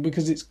interesting,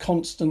 because it's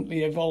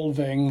constantly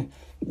evolving.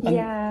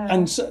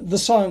 And the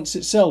science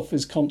itself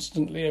is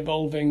constantly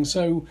evolving.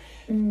 So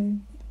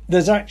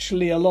there's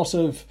actually a lot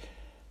of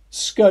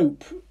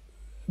scope,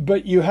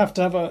 but you have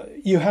to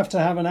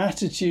have an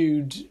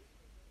attitude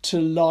to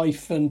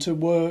life and to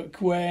work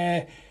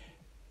where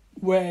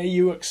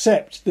you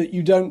accept that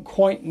you don't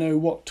quite know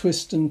what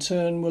twist and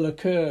turn will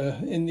occur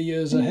in the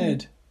years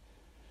ahead.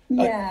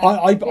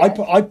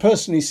 I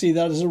personally see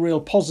that as a real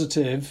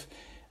positive,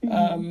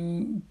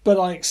 but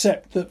I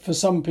accept that for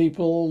some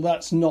people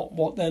that's not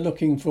what they're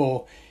looking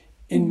for,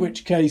 in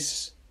which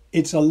case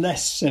it's a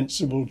less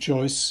sensible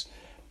choice.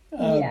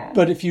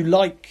 But if you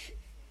like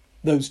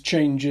those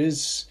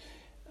changes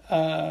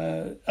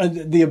and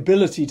the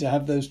ability to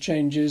have those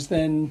changes,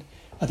 then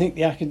I think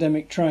the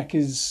academic track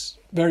is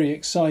very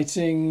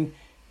exciting,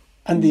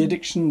 and the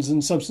addictions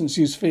and substance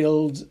use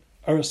field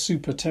are a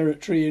super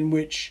territory in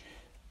which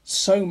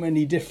so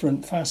many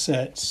different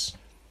facets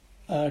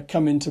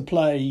come into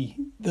play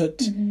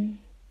that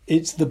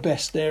it's the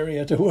best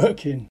area to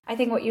work in. I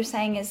think what you're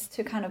saying is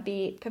to kind of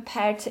be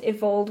prepared to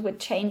evolve with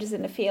changes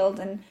in the field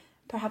and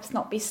perhaps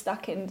not be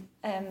stuck in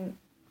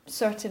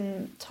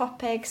certain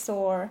topics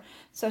or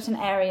certain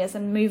areas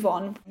and move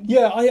on.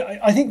 Yeah,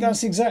 I think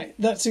that's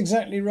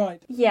exactly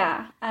right.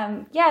 Yeah,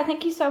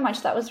 thank you so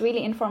much. That was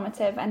really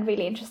informative and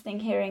really interesting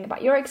hearing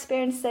about your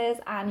experiences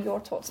and your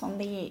thoughts on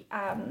the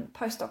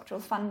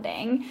postdoctoral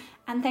funding.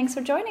 And thanks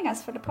for joining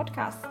us for the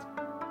podcast.